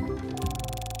anyway.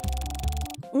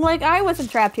 Like, I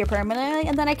wasn't trapped here permanently,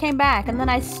 and then I came back, and then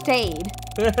I stayed.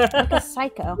 Like a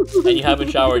psycho. And you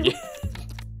haven't showered yet.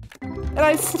 And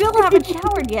I still haven't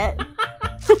showered yet.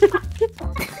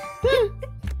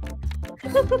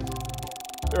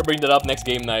 Better bring that up next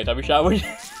game night. Have you showered?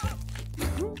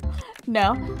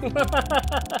 No.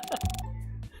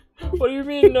 What do you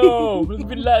mean no?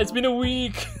 It's been a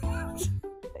week.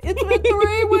 It's been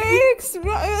 3 weeks.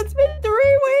 It's been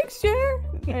 3 weeks, Jer.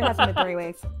 It hasn't been 3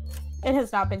 weeks. It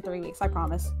has not been 3 weeks. I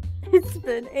promise. It's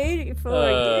been 84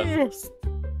 years.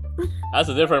 That's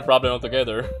a different problem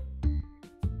altogether.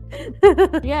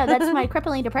 Yeah, that's my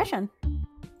crippling depression.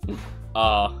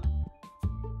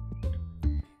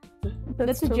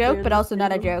 That's a joke, but also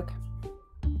not a joke.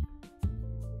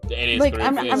 It is Like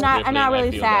crippling. I'm It's not crippling, I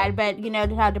really feel sad, that. but you know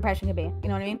how depression can be. You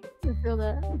know what I mean? I feel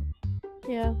that.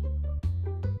 Yeah.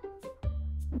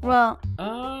 Well,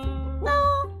 Uh,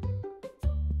 no.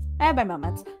 I have my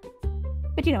moments,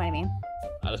 but you know what I mean.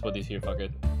 I'll just put these here. Fuck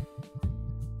it.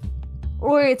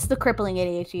 Or it's the crippling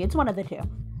ADHD. It's one of the two.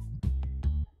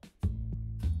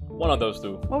 One of those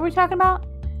two. What were we talking about?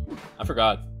 I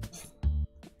forgot.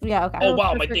 Yeah, okay. Oh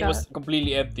wow, I my thing was forgot.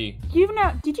 completely empty.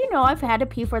 Did you know I've had to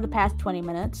pee for the past 20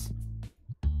 minutes?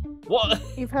 What?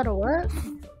 You've had a what?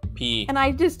 Pee. And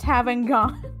I just haven't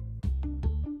gone.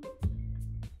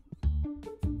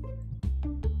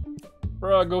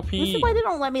 Bro, go This pee. is why they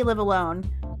don't let me live alone.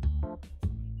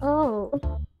 Oh.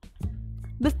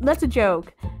 That's a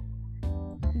joke.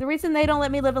 The reason they don't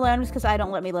let me live alone is because I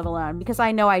don't let me live alone. Because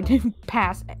I know I didn't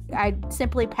pass. I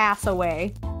simply pass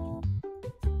away.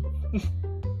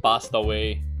 Passed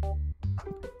away.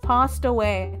 Passed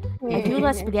away. I do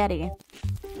less spaghetti.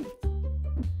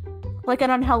 Like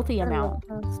an unhealthy amount.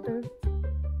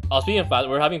 Oh, speaking of pasta,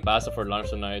 we're having pasta for lunch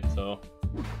tonight, so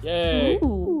yay.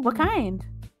 Ooh, what kind?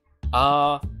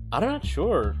 I'm not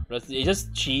sure. It's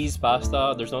just cheese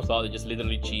pasta. There's no salt. It's just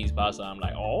literally cheese pasta. I'm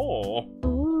like, oh,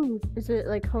 Ooh. Is it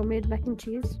like homemade mac and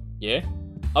cheese? yeah.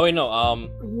 Oh wait, no.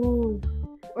 Ooh.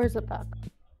 Or is it pack?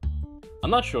 I'm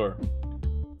not sure.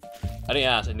 I didn't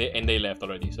ask, and they left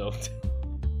already. So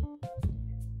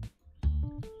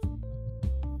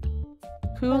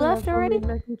Who I left love already?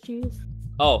 homemade mac and cheese.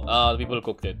 oh, the people who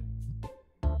cooked it.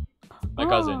 My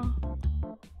cousin. Oh.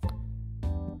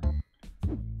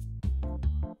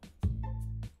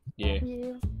 Yeah,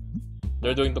 Yeah.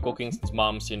 they're doing the cooking since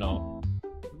mom's, can't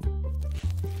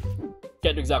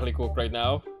exactly cook right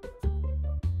now.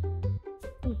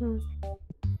 Mm-hmm.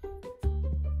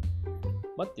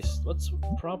 What's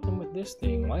the problem with this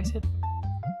thing? Why is it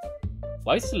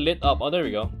lit up? Oh, there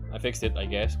we go. I fixed it, I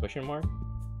guess. Question mark.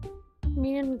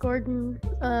 Me and Gordon,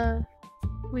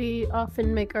 we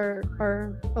often make our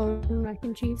own mac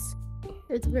and cheese.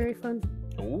 It's very fun.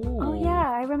 Ooh. Oh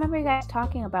yeah, I remember you guys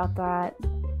talking about that.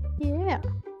 Yeah.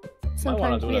 wanna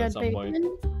Sometimes do we that at add some point.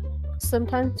 bacon.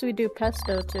 Sometimes we do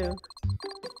pesto too.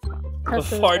 The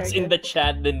Pesto's farts very in the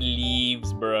chat then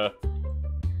leaves, bruh.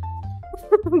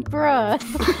 good. Bruh.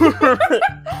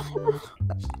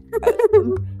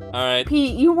 Alright.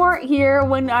 Pete, you weren't here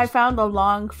when I found the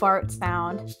long fart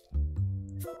sound.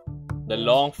 The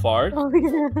long fart. Oh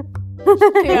yeah.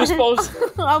 Who's supposed?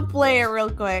 I'll play it real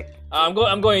quick. I'm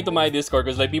going into my Discord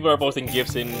because like people are posting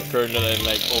gifs in kernel and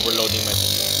like overloading my thing.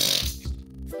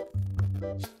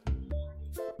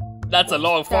 That's a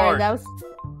long Sorry, fart. that was.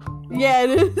 Yeah, it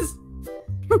is.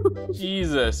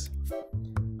 Jesus.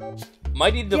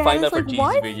 Might need to Yeah, find it's that for like, cheesy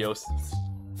what? videos.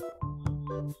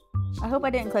 I hope I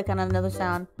didn't click on another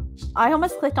sound. I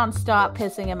almost clicked on stop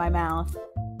pissing in my mouth.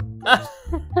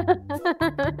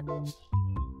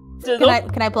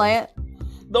 Can I play it?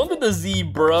 Don't do the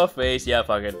zebra face. Yeah,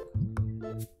 fuck it.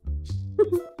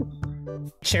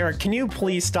 Shara, can you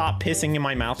please stop pissing in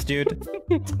my mouth, dude?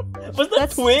 Was that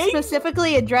That's Twig?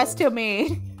 specifically addressed to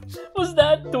me. Was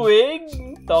that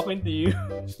Twig talking to you?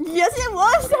 Yes, it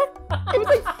was. It was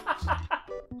like,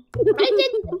 I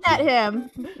did this at him.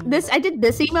 I did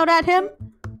this emote at him.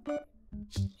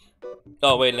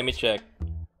 Oh wait, let me check.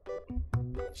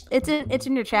 It's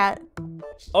in your chat.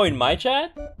 Oh, in my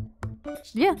chat?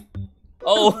 Yeah.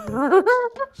 Oh,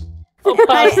 oh,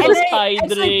 I Pastos said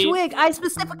hydrate. Twig. I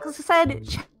specifically said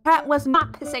chat was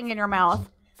not pissing in your mouth.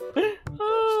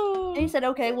 And he said,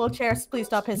 "Okay, well, Chairs, please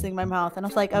stop pissing in my mouth." And I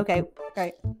was like, "Okay,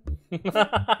 great."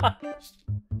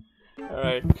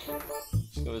 Alright.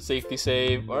 Do a safety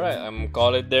save. Alright, I'm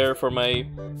call it there for the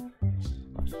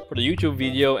YouTube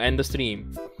video and the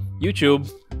stream. YouTube.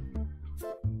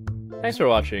 Thanks for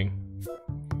watching.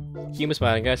 Keep me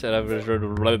smiling, guys. And the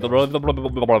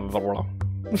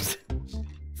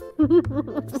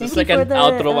second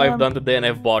outro I've done today, and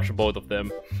I've watched both of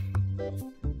them.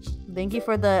 Thank you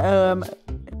for the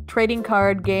trading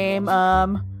card game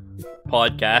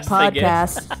Podcast. I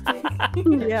guess.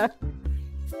 podcast. Yeah.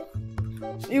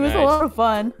 It was a Nice. lot of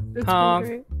fun. It's been Honk.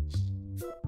 great.